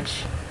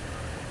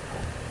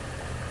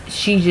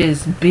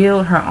just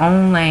built her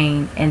own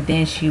lane, and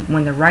then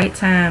when the right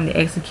time, the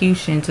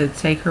execution to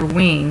take her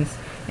wings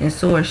and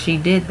soar, she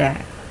did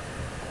that.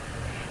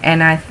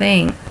 And I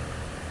think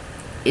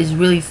it's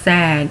really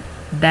sad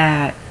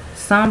that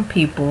some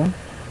people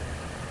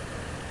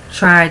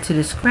tried to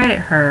discredit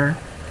her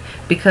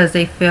because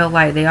they feel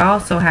like they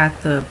also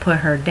have to put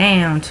her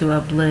down to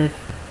uplift,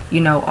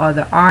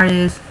 other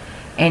artists.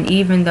 And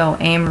even though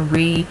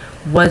Amerie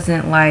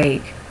wasn't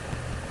like,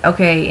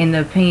 okay, in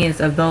the opinions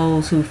of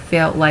those who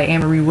felt like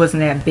Amerie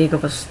wasn't that big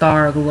of a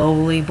star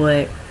globally,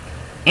 but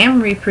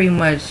Amerie pretty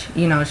much,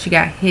 she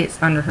got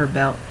hits under her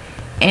belt.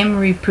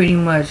 Amerie pretty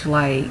much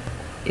like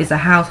is a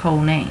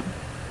household name.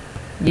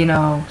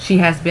 She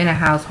has been a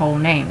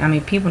household name. I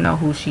mean, people know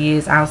who she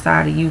is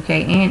outside the UK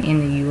and in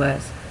the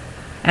US.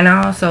 And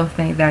I also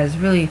think that it's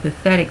really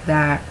pathetic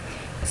that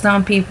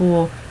some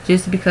people,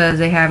 just because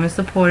they haven't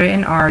supported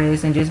an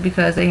artist and just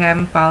because they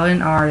haven't followed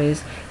an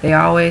artist, they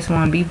always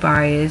want to be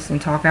biased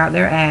and talk out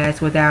their ass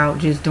without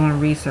just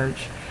doing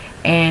research.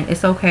 And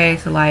it's okay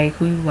to like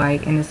who you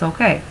like, and it's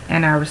okay,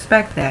 and I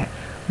respect that.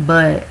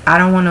 But I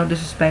don't want no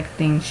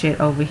disrespecting shit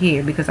over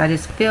here, because I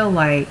just feel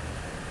like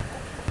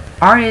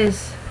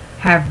artists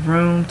have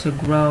room to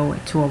grow,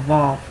 to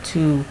evolve,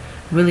 to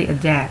really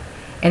adapt,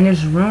 and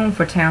there's room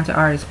for talented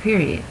artists,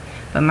 period.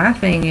 But my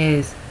thing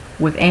is,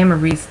 with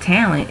Amerie's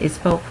talent, it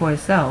spoke for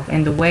itself,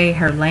 and the way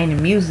her lane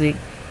in music,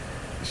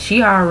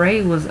 she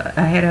already was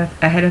ahead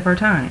of her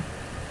time.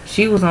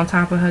 She was on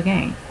top of her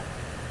game,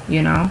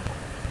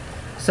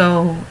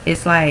 So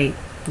it's like,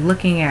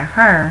 looking at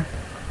her,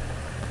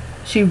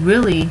 she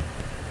really,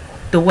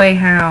 the way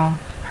how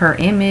her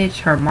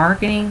image, her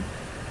marketing,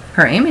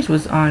 her image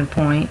was on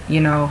point,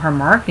 her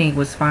marketing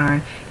was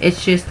fine.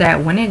 It's just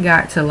that when it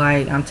got to,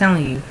 like, I'm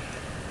telling you,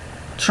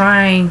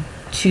 trying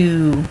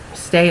to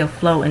stay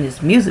afloat in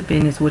this music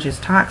business, which is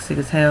toxic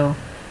as hell,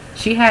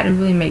 she had to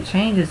really make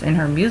changes in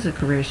her music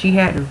career. She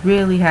had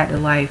to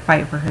like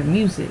fight for her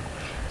music,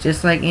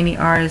 just like any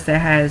artist that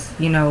has,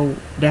 that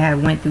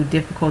have went through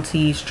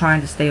difficulties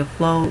trying to stay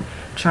afloat,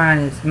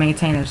 trying to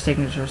maintain their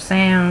signature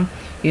sound,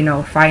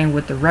 fighting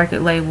with the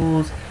record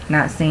labels,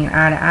 not seeing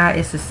eye to eye.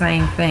 It's the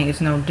same thing.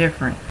 It's no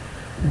different.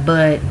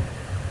 But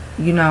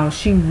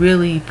she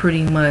really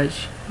pretty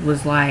much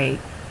was like,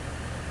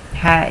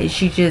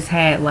 she just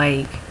had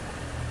like,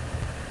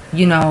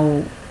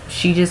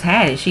 she just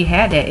had it. She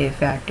had that it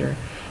factor.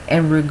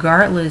 And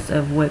regardless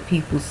of what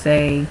people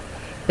say,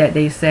 that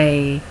they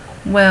say,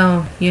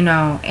 well,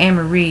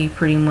 Amerie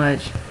pretty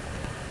much,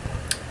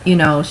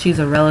 she's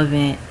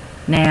irrelevant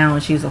now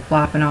and she's a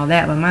flop and all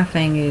that. But my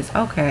thing is,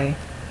 okay,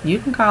 you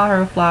can call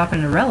her a flop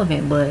and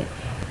irrelevant, but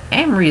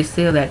Amerie is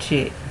still that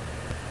chick.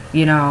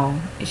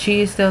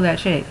 She is still that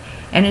chick.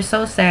 And it's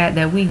so sad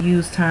that we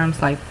use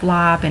terms like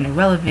flop and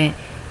irrelevant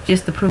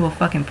just to prove a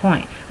fucking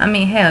point. I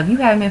mean, hell, if you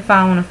haven't been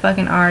following a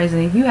fucking artist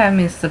and if you haven't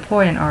been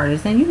supporting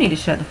artists, then you need to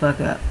shut the fuck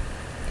up.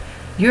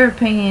 Your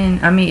opinion,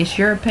 I mean, it's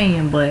your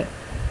opinion, but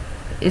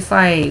it's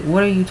like,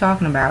 what are you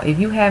talking about? If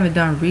you haven't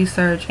done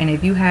research and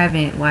if you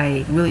haven't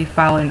like really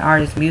followed an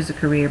artist's music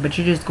career, but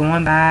you're just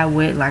going by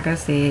what, like I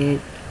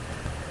said,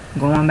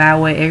 going by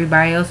what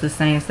everybody else is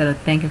saying instead of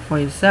thinking for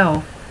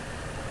yourself,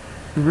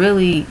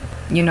 really,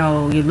 you're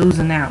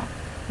losing out,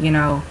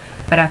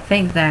 But I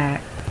think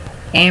that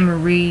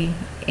Amerie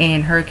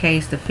in her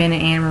case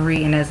defending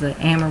Amerie, and as a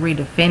Amerie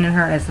defending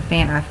her as a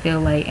fan, I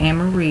feel like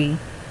Amerie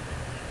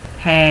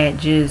had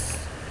just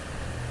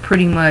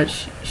pretty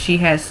much, she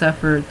had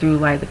suffered through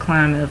like the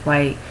climate of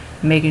like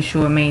making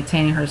sure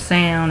maintaining her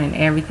sound and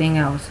everything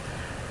else.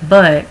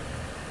 But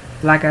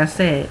like I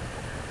said,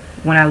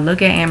 when I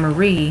look at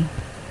Amerie,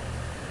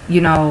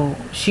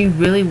 she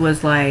really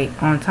was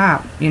like on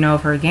top,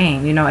 of her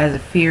game, as a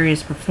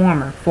furious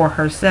performer for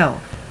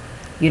herself.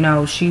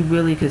 She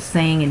really could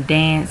sing and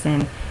dance,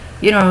 and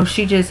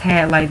she just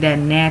had like that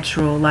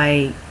natural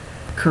like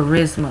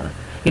charisma.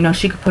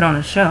 She could put on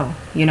a show.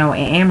 And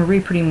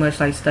Amerie pretty much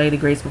like studied the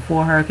greats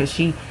before her, because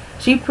she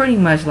pretty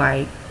much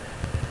like,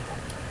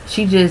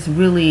 she just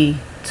really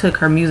took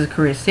her music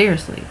career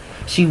seriously.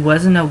 She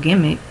wasn't no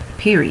gimmick,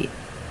 period.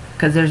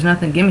 Because there's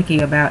nothing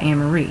gimmicky about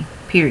Amerie,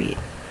 period.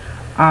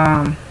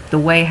 The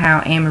way how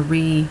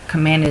Amerie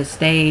commanded the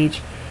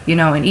stage,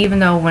 and even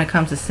though when it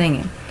comes to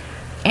singing,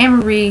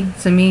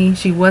 Amerie, to me,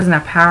 she wasn't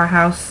a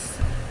powerhouse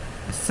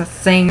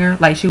singer.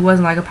 Like, she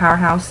wasn't like a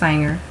powerhouse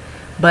singer,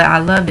 but I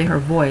loved her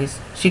voice.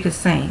 She could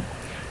sing.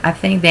 I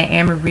think that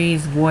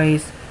Amerie's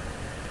voice,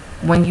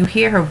 when you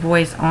hear her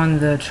voice on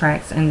the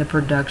tracks and the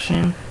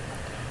production,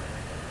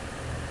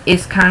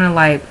 it's kind of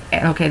like,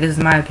 okay, this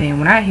is my opinion,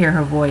 when I hear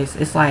her voice,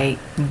 it's like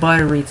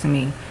buttery to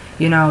me.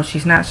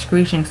 She's not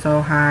screeching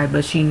so high,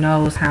 but she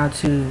knows how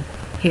to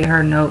hit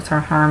her notes, her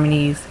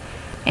harmonies,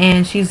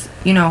 and she's,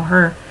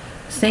 her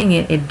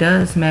singing, it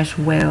does mesh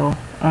well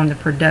on the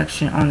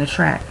production, on the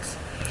tracks,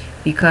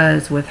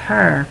 because with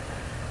her,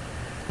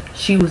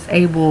 she was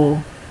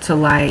able to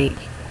like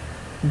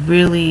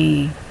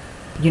really,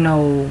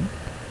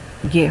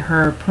 get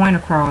her point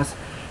across.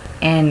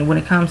 And when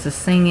it comes to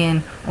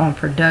singing on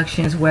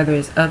productions, whether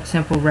it's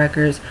up-tempo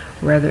records,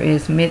 whether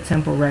it's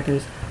mid-tempo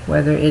records,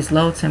 whether it's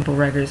low-tempo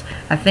records,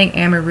 I think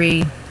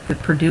Amerie, the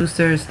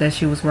producers that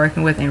she was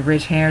working with, and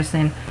Rich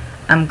Harrison,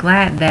 I'm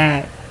glad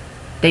that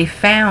they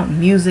found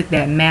music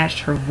that matched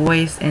her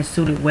voice and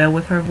suited well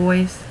with her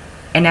voice.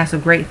 And that's a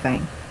great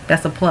thing.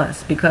 That's a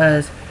plus,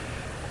 because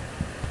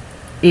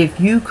if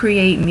you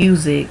create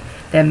music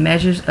that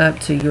measures up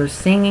to your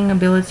singing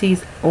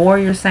abilities or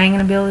your singing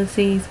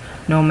abilities,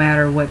 no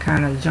matter what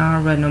kind of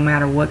genre, no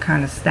matter what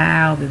kind of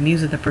style, the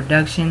music, the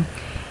production,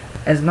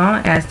 as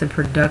long as the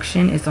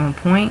production is on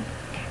point,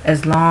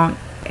 as long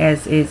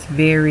as it's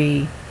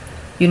very,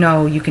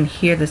 you can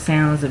hear the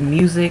sounds of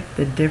music,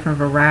 the different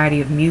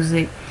variety of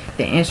music,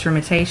 the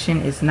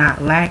instrumentation is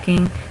not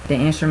lacking, the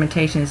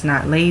instrumentation is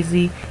not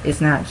lazy,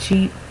 it's not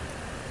cheap,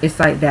 it's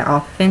like that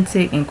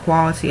authentic and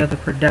quality of the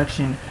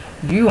production,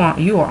 you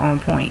are on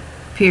point,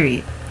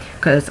 period.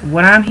 Because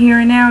what I'm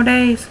hearing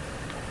nowadays,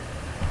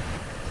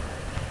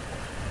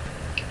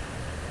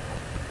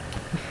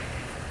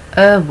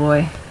 oh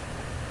boy,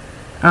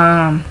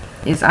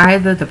 it's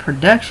either the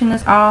production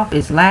is off,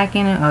 it's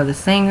lacking, or the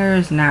singer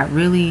is not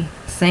really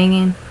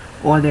singing,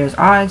 or there's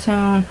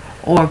auto-tune,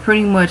 or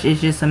pretty much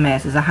it's just a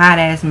mess. It's a hot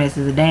ass mess.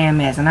 It's a damn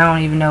mess, and I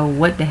don't even know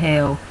what the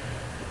hell,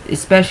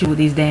 especially with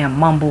these damn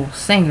mumble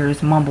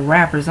singers, mumble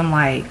rappers. I'm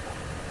like,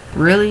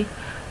 really?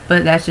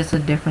 But that's just a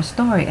different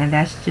story, and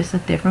that's just a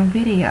different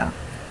video.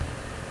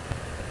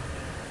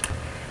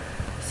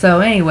 So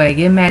anyway,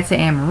 getting back to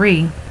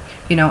Amerie,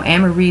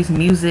 Amerie's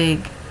music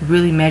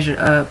really measured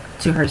up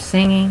to her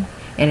singing,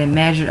 and it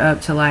measured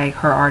up to like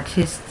her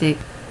artistic,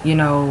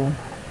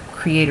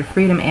 creative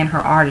freedom and her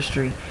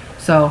artistry.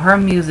 So her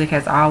music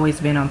has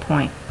always been on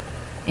point,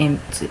 in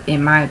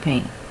my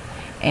opinion.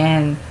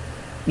 And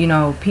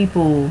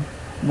people,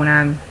 when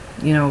I'm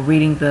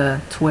reading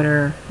the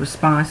Twitter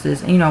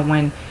responses,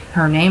 when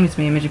her name is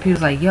being mentioned,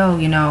 people's like, yo,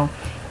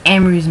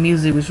 Amerie's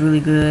music was really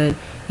good.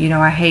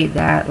 I hate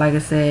that, like I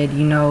said,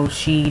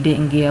 she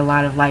didn't get a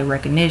lot of like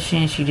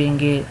recognition. She didn't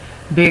get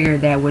bigger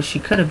than what she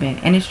could have been.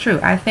 And it's true.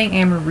 I think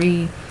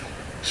Amerie,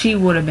 she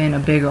would have been a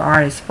bigger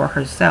artist for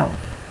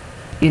herself.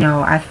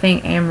 I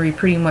think Amerie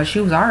pretty much, she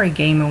was already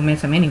gaining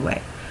momentum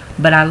anyway.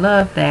 But I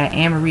love that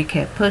Amerie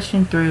kept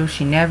pushing through.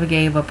 She never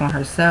gave up on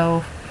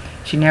herself.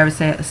 She never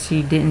said,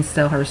 she didn't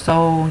sell her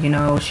soul.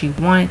 She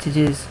wanted to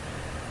just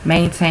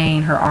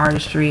maintain her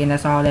artistry, and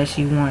that's all that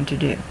she wanted to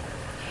do.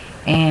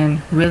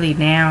 And really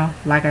now,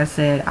 like I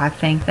said, I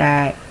think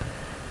that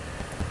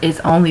it's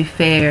only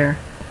fair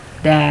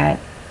that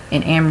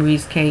in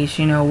Amerie's case,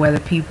 whether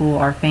people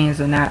are fans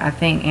or not, I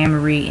think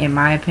Amerie, in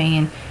my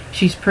opinion,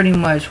 she's pretty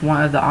much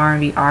one of the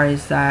R&B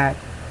artists that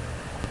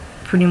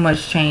pretty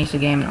much changed the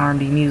game in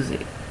R&B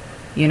music.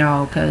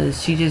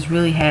 Because she just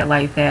really had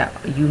like that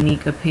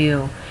unique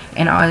appeal,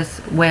 and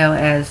as well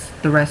as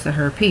the rest of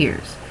her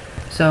peers.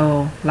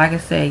 So like I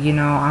said,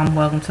 I'm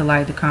welcome to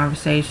like the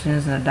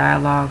conversations and the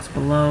dialogues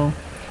below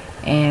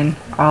and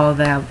all of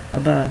that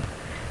above.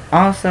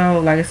 Also,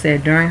 like I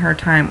said, during her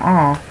time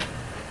off,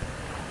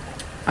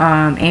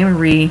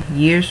 Amerie,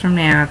 years from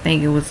now, I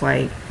think it was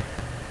like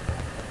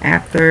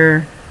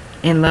after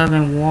In Love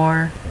and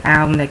War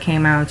album that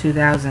came out in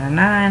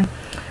 2009,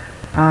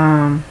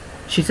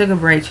 she took a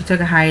break. She took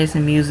a hiatus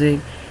in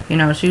music.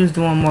 She was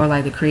doing more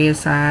like the creative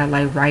side,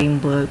 like writing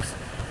books,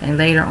 And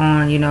later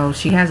on, you know,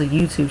 she has a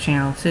YouTube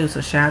channel too.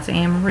 So shout out to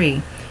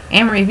Amerie.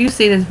 Amerie, if you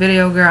see this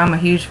video, girl, I'm a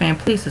huge fan.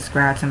 Please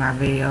subscribe to my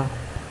video,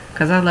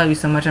 because I love you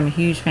so much. I'm a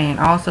huge fan.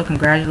 Also,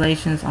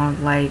 congratulations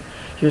on like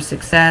your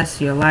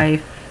success, your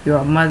life. You're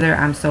a mother.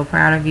 I'm so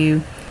proud of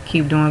you.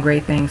 Keep doing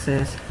great things,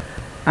 sis.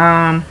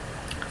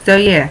 So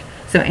yeah.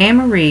 So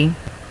Amerie,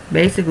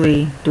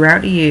 basically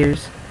throughout the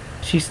years,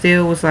 she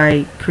still was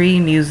like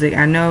creating music.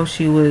 I know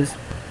she was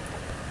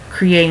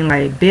creating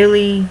like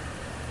Billy.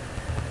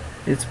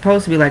 It's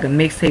supposed to be like a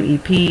mixtape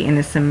EP and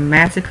the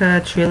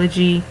Sematica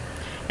trilogy.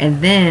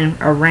 And then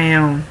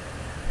around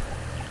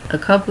a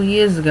couple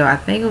years ago, I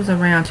think it was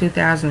around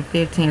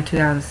 2015 or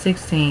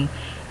 2016,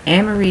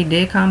 Amerie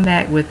did come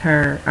back with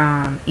her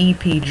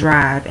EP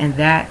Drive, and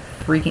that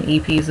freaking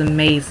EP is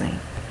amazing,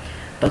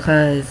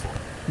 because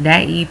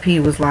that EP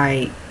was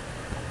like,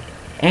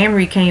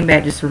 Amerie came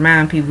back just to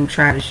remind people who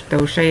try to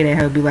throw shade at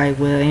her, be like,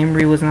 well,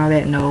 Amerie wasn't all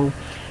that. No,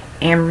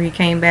 Amerie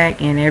came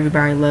back and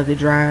everybody loved the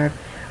Drive.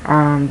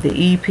 The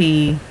EP,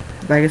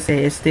 like I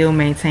said, it still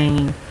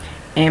maintained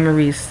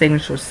Amerie's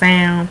signature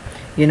sound,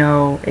 you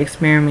know,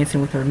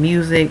 experimenting with her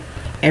music,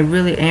 and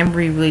really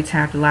Amerie really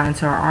tapped a lot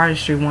into her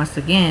artistry once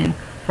again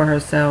for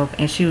herself,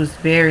 and she was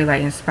very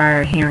like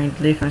inspired hearing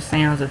different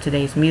sounds of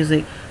today's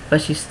music,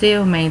 but she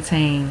still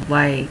maintained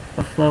like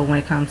a flow when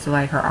it comes to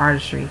like her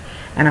artistry.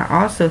 And I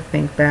also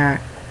think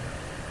that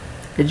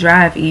the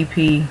Drive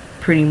EP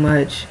pretty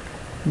much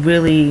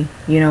really,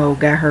 you know,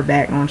 got her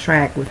back on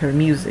track with her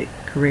music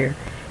career.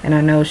 And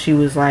I know she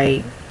was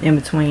like in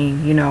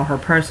between, you know, her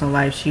personal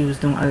life, she was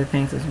doing other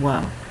things as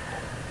well.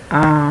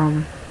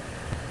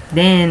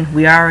 Then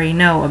we already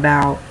know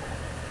about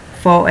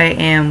 4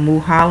 a.m.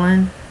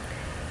 Mulholland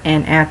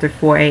and After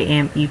 4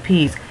 a.m.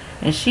 EPs.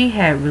 And she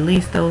had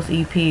released those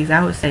EPs,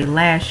 I would say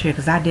last year,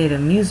 because I did a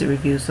music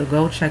review, so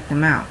go check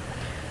them out.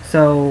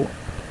 So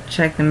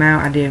check them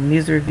out. I did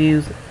music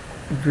reviews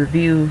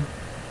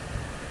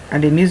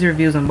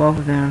on both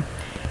of them,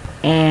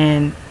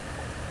 and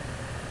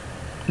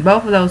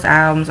both of those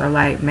albums are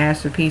like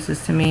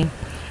masterpieces to me,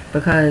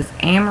 because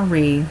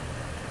Amerie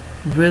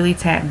really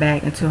tapped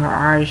back into her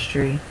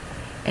artistry,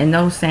 and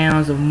those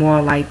sounds of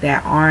more like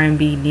that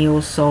R&B,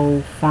 neo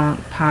soul, funk,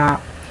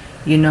 pop,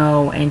 you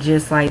know, and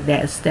just like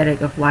that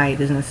aesthetic of like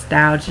the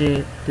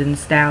nostalgia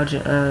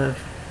of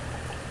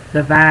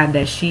the vibe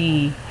that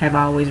she have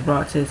always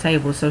brought to the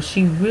table. So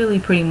she really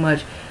pretty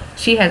much,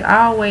 she has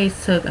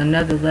always took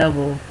another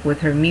level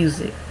with her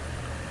music.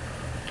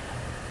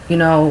 You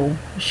know,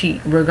 she,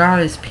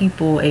 regardless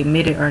people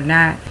admit it or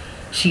not,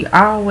 she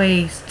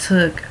always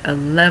took a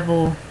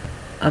level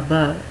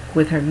above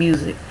with her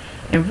music.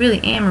 And really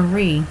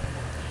Amerie,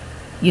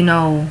 you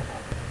know,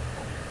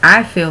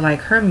 I feel like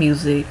her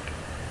music,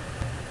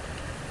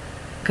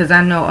 because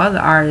I know other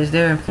artists,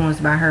 they're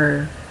influenced by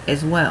her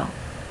as well,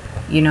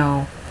 you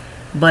know,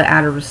 but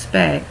out of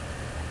respect,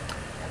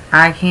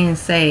 I can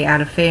say,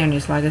 out of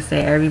fairness, like I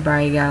said,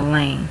 everybody got a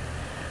lane.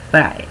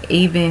 But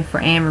even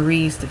for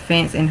Amerie's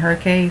defense, in her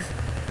case,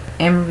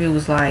 Amerie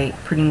was like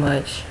pretty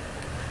much,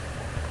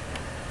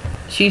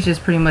 she's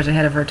just pretty much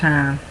ahead of her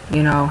time.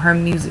 You know, her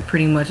music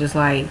pretty much is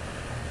like,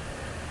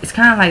 it's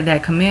kind of like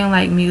that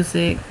Camille-like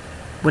music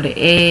with an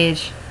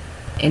edge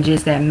and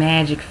just that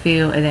magic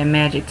feel and that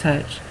magic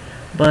touch.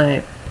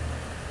 But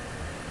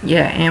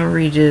yeah,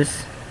 Amerie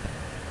just,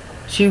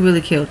 she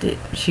really killed it.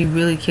 She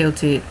really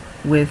killed it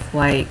with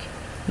like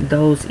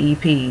those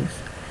EPs.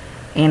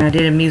 And I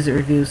did a music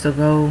review, so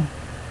go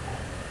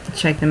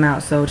check them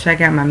out. So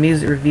check out my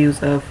music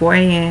reviews of 4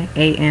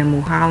 a.m.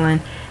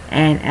 Mulholland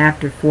and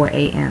After 4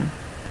 a.m.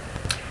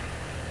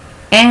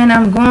 And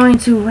I'm going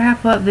to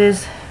wrap up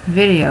this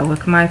video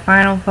with my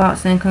final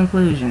thoughts and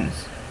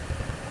conclusions.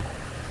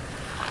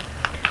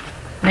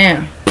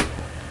 Now,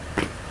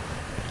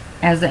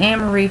 as an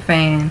Amerie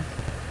fan,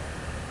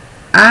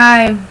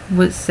 I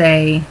would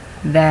say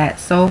that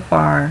so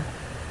far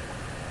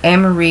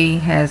Amerie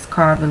has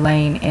carved a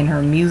lane in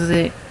her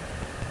music,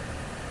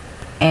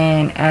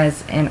 and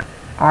as an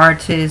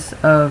artist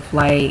of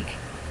like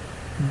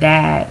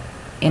that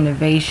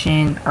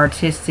innovation,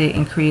 artistic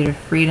and creative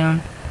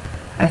freedom,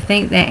 I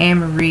think that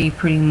Amerie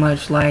pretty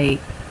much like,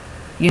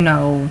 you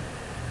know,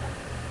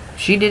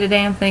 she did a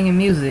damn thing in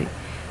music.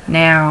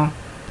 Now,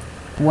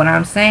 what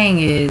I'm saying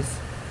is,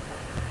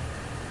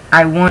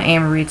 I want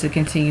Amerie to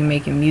continue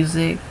making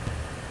music,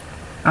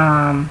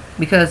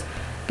 because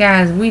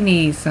guys, we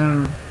need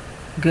some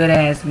good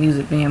ass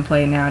music being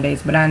played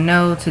nowadays. But I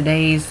know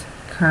today's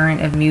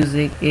current of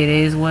music, it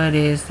is what it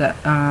is. The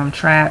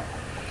trap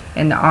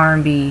and the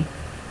R&B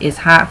is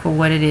hot for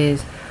what it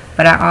is.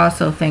 But I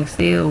also think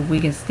still we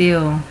can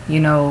still, you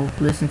know,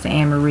 listen to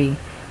Amerie.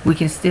 We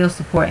can still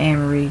support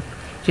Amerie.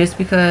 Just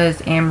because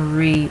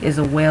Amerie is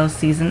a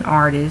well-seasoned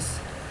artist,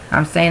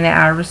 I'm saying that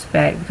out of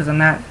respect, because I'm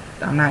not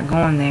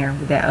going there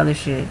with that other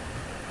shit.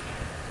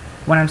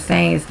 What I'm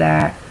saying is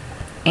that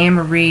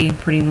Amerie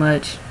pretty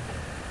much,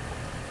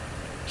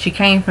 she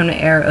came from the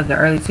era of the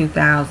early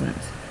 2000s.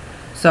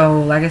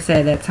 So like I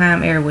said, that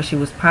time era where she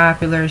was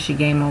popular, she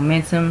gained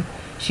momentum,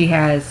 she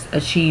has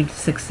achieved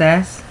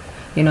success.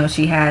 You know,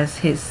 she has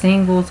hit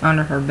singles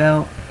under her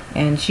belt,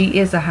 and she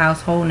is a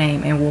household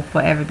name and will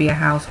forever be a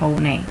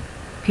household name.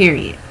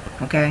 Period.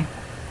 Okay?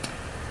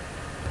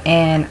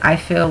 And I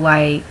feel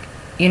like,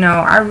 you know,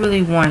 I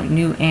really want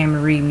new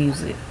Amerie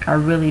music. I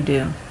really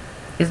do.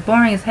 It's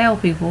boring as hell,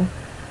 people.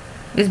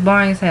 It's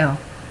boring as hell.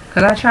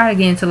 Because I try to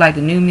get into like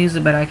the new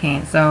music, but I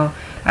can't. So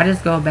I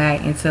just go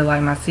back into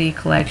like my CD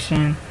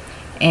collection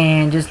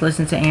and just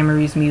listen to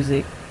Amerie's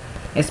music.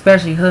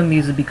 Especially her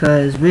music,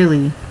 because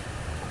really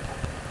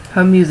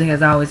her music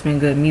has always been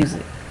good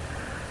music.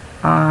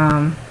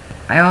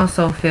 I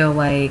also feel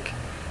like,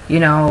 you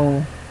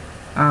know,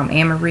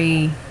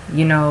 Amerie,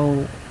 you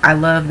know, I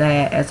love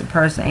that as a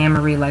person.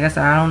 Amerie, like I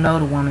said, I don't know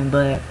the woman,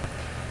 but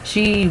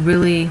she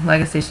really,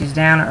 like I said, she's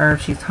down to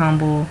earth, she's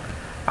humble.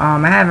 I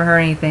haven't heard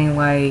anything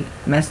like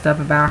messed up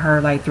about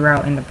her like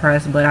throughout in the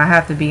press, but I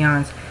have to be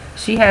honest,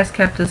 she has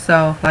kept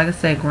herself, like I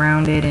said,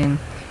 grounded, and,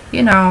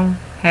 you know,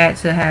 had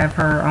to have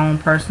her own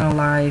personal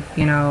life,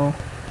 you know,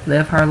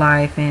 live her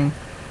life and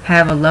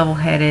have a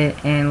level-headed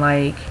and,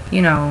 like,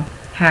 you know,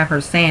 have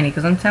her sanity.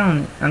 Because I'm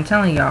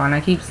telling y'all, and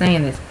I keep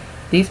saying this,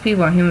 these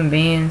people are human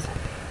beings.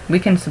 We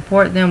can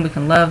support them, we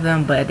can love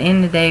them, but at the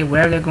end of the day,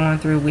 whatever they're going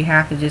through, we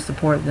have to just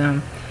support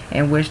them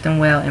and wish them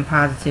well in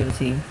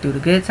positivity through the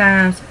good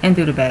times and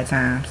through the bad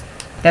times.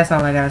 That's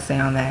all I gotta say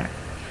on that.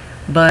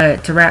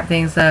 But to wrap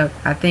things up,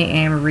 I think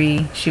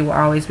Amerie, she will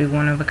always be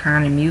one of a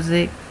kind in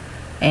music,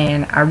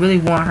 and I really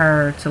want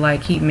her to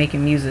like keep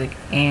making music,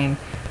 and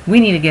we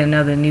need to get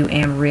another new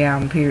Amerie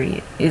album,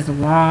 period. It's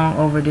long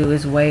overdue,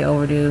 it's way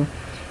overdue.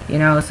 You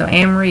know, so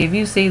Amerie, if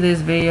you see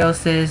this video,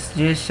 sis,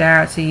 just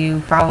shout out to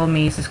you. Follow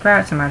me,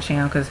 subscribe to my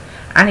channel, because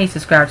I need to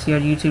subscribe to your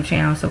YouTube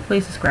channel, so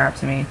please subscribe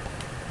to me.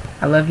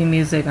 I love your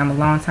music. I'm a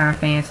long-time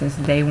fan since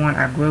day one.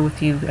 I grew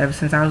with you ever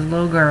since I was a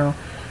little girl.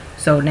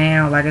 So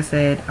now, like I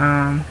said,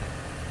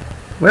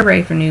 we're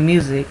ready for new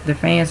music. The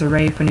fans are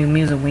ready for new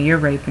music when you're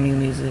ready for new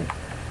music.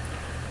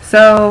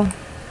 So,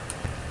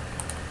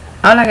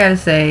 all I gotta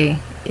say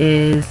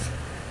is,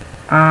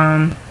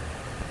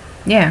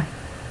 yeah.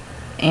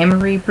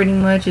 Amerie pretty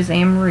much is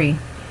Amerie.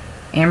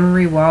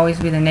 Amerie will always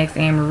be the next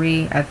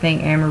Amerie. I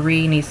think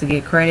Amerie needs to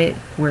get credit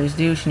where it's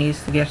due. She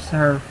needs to get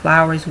her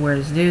flowers where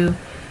it's due.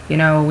 You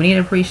know, we need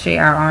to appreciate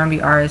our R&B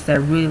artists that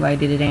really like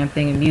did the damn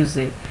thing in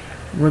music,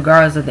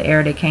 regardless of the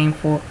era they came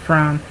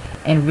from.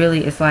 And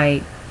really, it's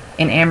like,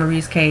 in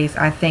Amerie's case,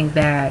 I think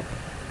that,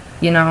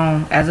 you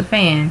know, as a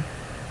fan,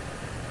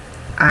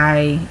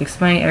 I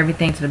explain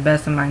everything to the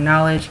best of my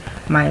knowledge,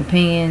 my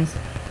opinions,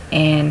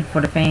 and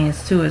for the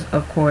fans too,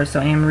 of course. So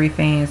Amerie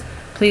fans,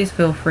 please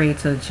feel free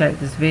to check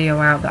this video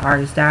out, the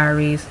Artist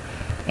Diaries,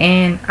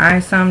 and I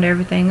summed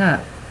everything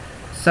up.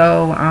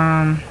 So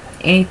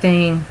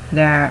anything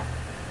that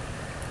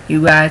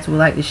you guys would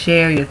like to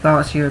share, your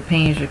thoughts, your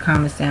opinions, your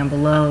comments down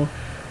below,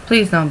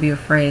 please don't be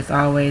afraid, as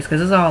always,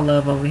 because it's all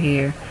love over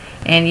here.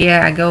 And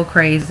yeah, I go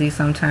crazy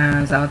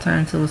sometimes. I'll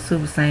turn to a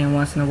Super Saiyan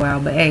once in a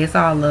while, but hey, it's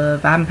all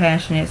love. I'm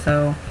passionate,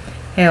 so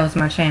hell, it's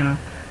my channel.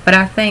 But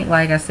I think,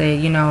 like I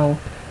said, you know,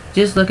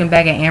 just looking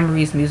back at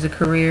Amerie's music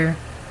career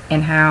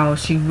and how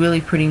she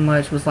really pretty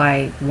much was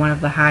like one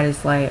of the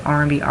hottest like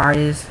R&B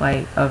artists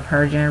like of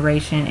her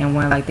generation, and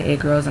one of like the it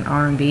girls in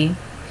R&B,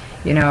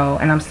 you know,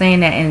 and I'm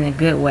saying that in a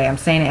good way. I'm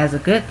saying it as a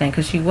good thing,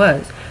 because she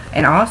was.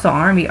 And also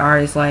R&B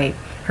artists like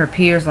her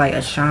peers like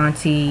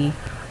Ashanti,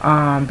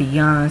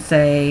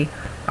 Beyonce,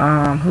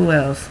 who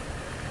else?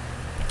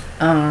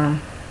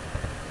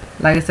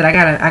 Like I said,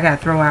 I gotta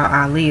throw out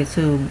Aaliyah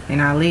too. And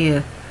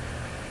Aaliyah,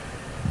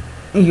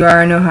 you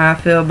already know how I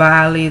feel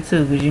about Aaliyah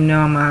too, because you know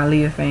I'm an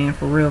Aaliyah fan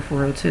for real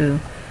too.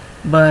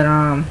 But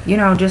you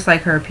know, just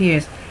like her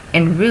peers,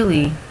 and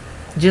really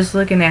just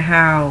looking at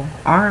how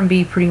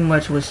R&B pretty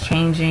much was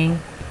changing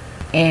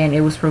and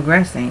it was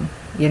progressing,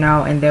 you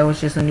know, and there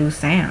was just a new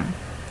sound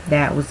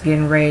that was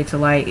getting ready to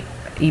like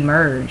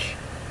emerge,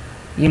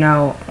 you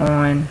know,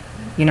 on,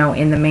 you know,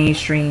 in the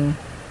mainstream,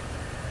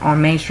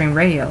 on mainstream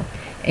radio.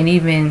 And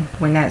even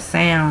when that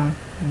sound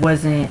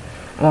wasn't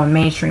on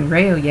mainstream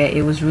radio yet,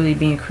 it was really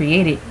being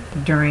created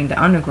during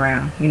the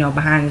underground, you know,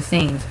 behind the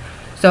scenes.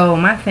 So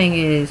my thing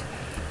is,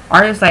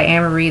 artists like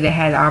Amerie that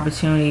had the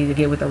opportunity to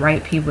get with the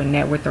right people and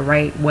network the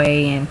right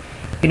way, and,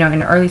 you know, in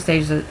the early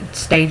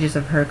stages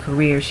of her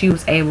career, she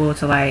was able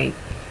to, like,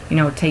 you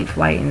know, take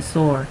flight and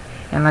soar.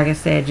 And like I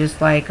said,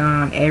 just like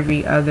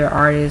every other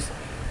artist,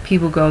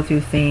 people go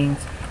through things.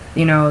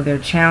 You know, there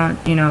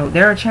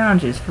are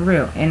challenges for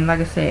real. And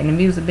like I said, in the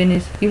music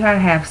business, you gotta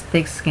have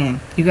thick skin.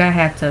 You gotta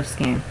have tough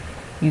skin.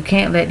 You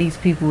can't let these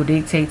people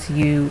dictate to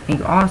you, and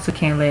you also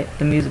can't let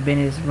the music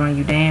business run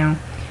you down.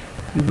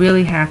 You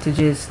really have to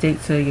just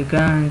stick to your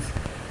guns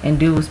and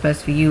do what's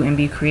best for you and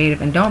be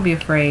creative. And don't be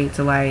afraid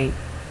to, like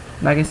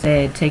I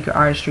said, take your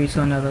artistry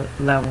to another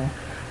level.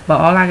 But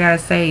all I gotta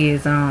say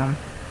is,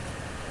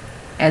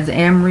 as an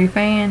Amerie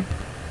fan,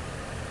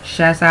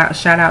 shout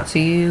out to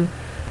you.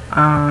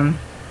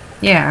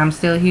 Yeah, I'm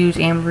still a huge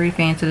Amerie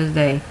fan to this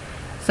day.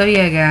 So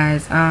yeah,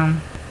 guys,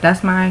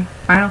 that's my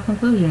final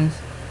conclusions.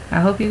 I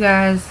hope you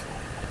guys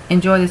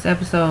enjoy this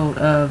episode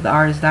of the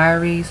Artist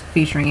Diaries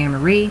featuring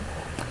Amerie.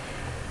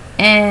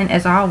 And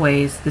as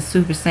always, the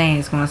Super Saiyan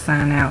is going to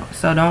sign out.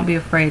 So don't be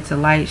afraid to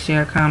like,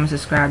 share, comment,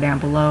 subscribe down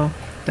below.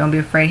 Don't be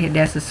afraid to hit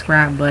that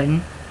subscribe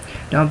button.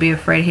 Don't be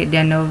afraid to hit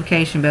that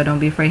notification bell. Don't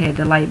be afraid to hit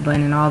the like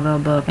button and all the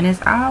above. And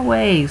as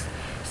always,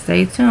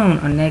 stay tuned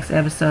on the next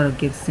episode of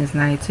Gifted Since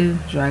 92,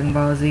 Dragon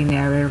Ball Z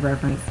narrative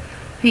reference.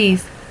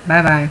 Peace.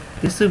 Bye bye.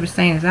 The Super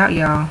Saiyan is out,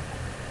 y'all.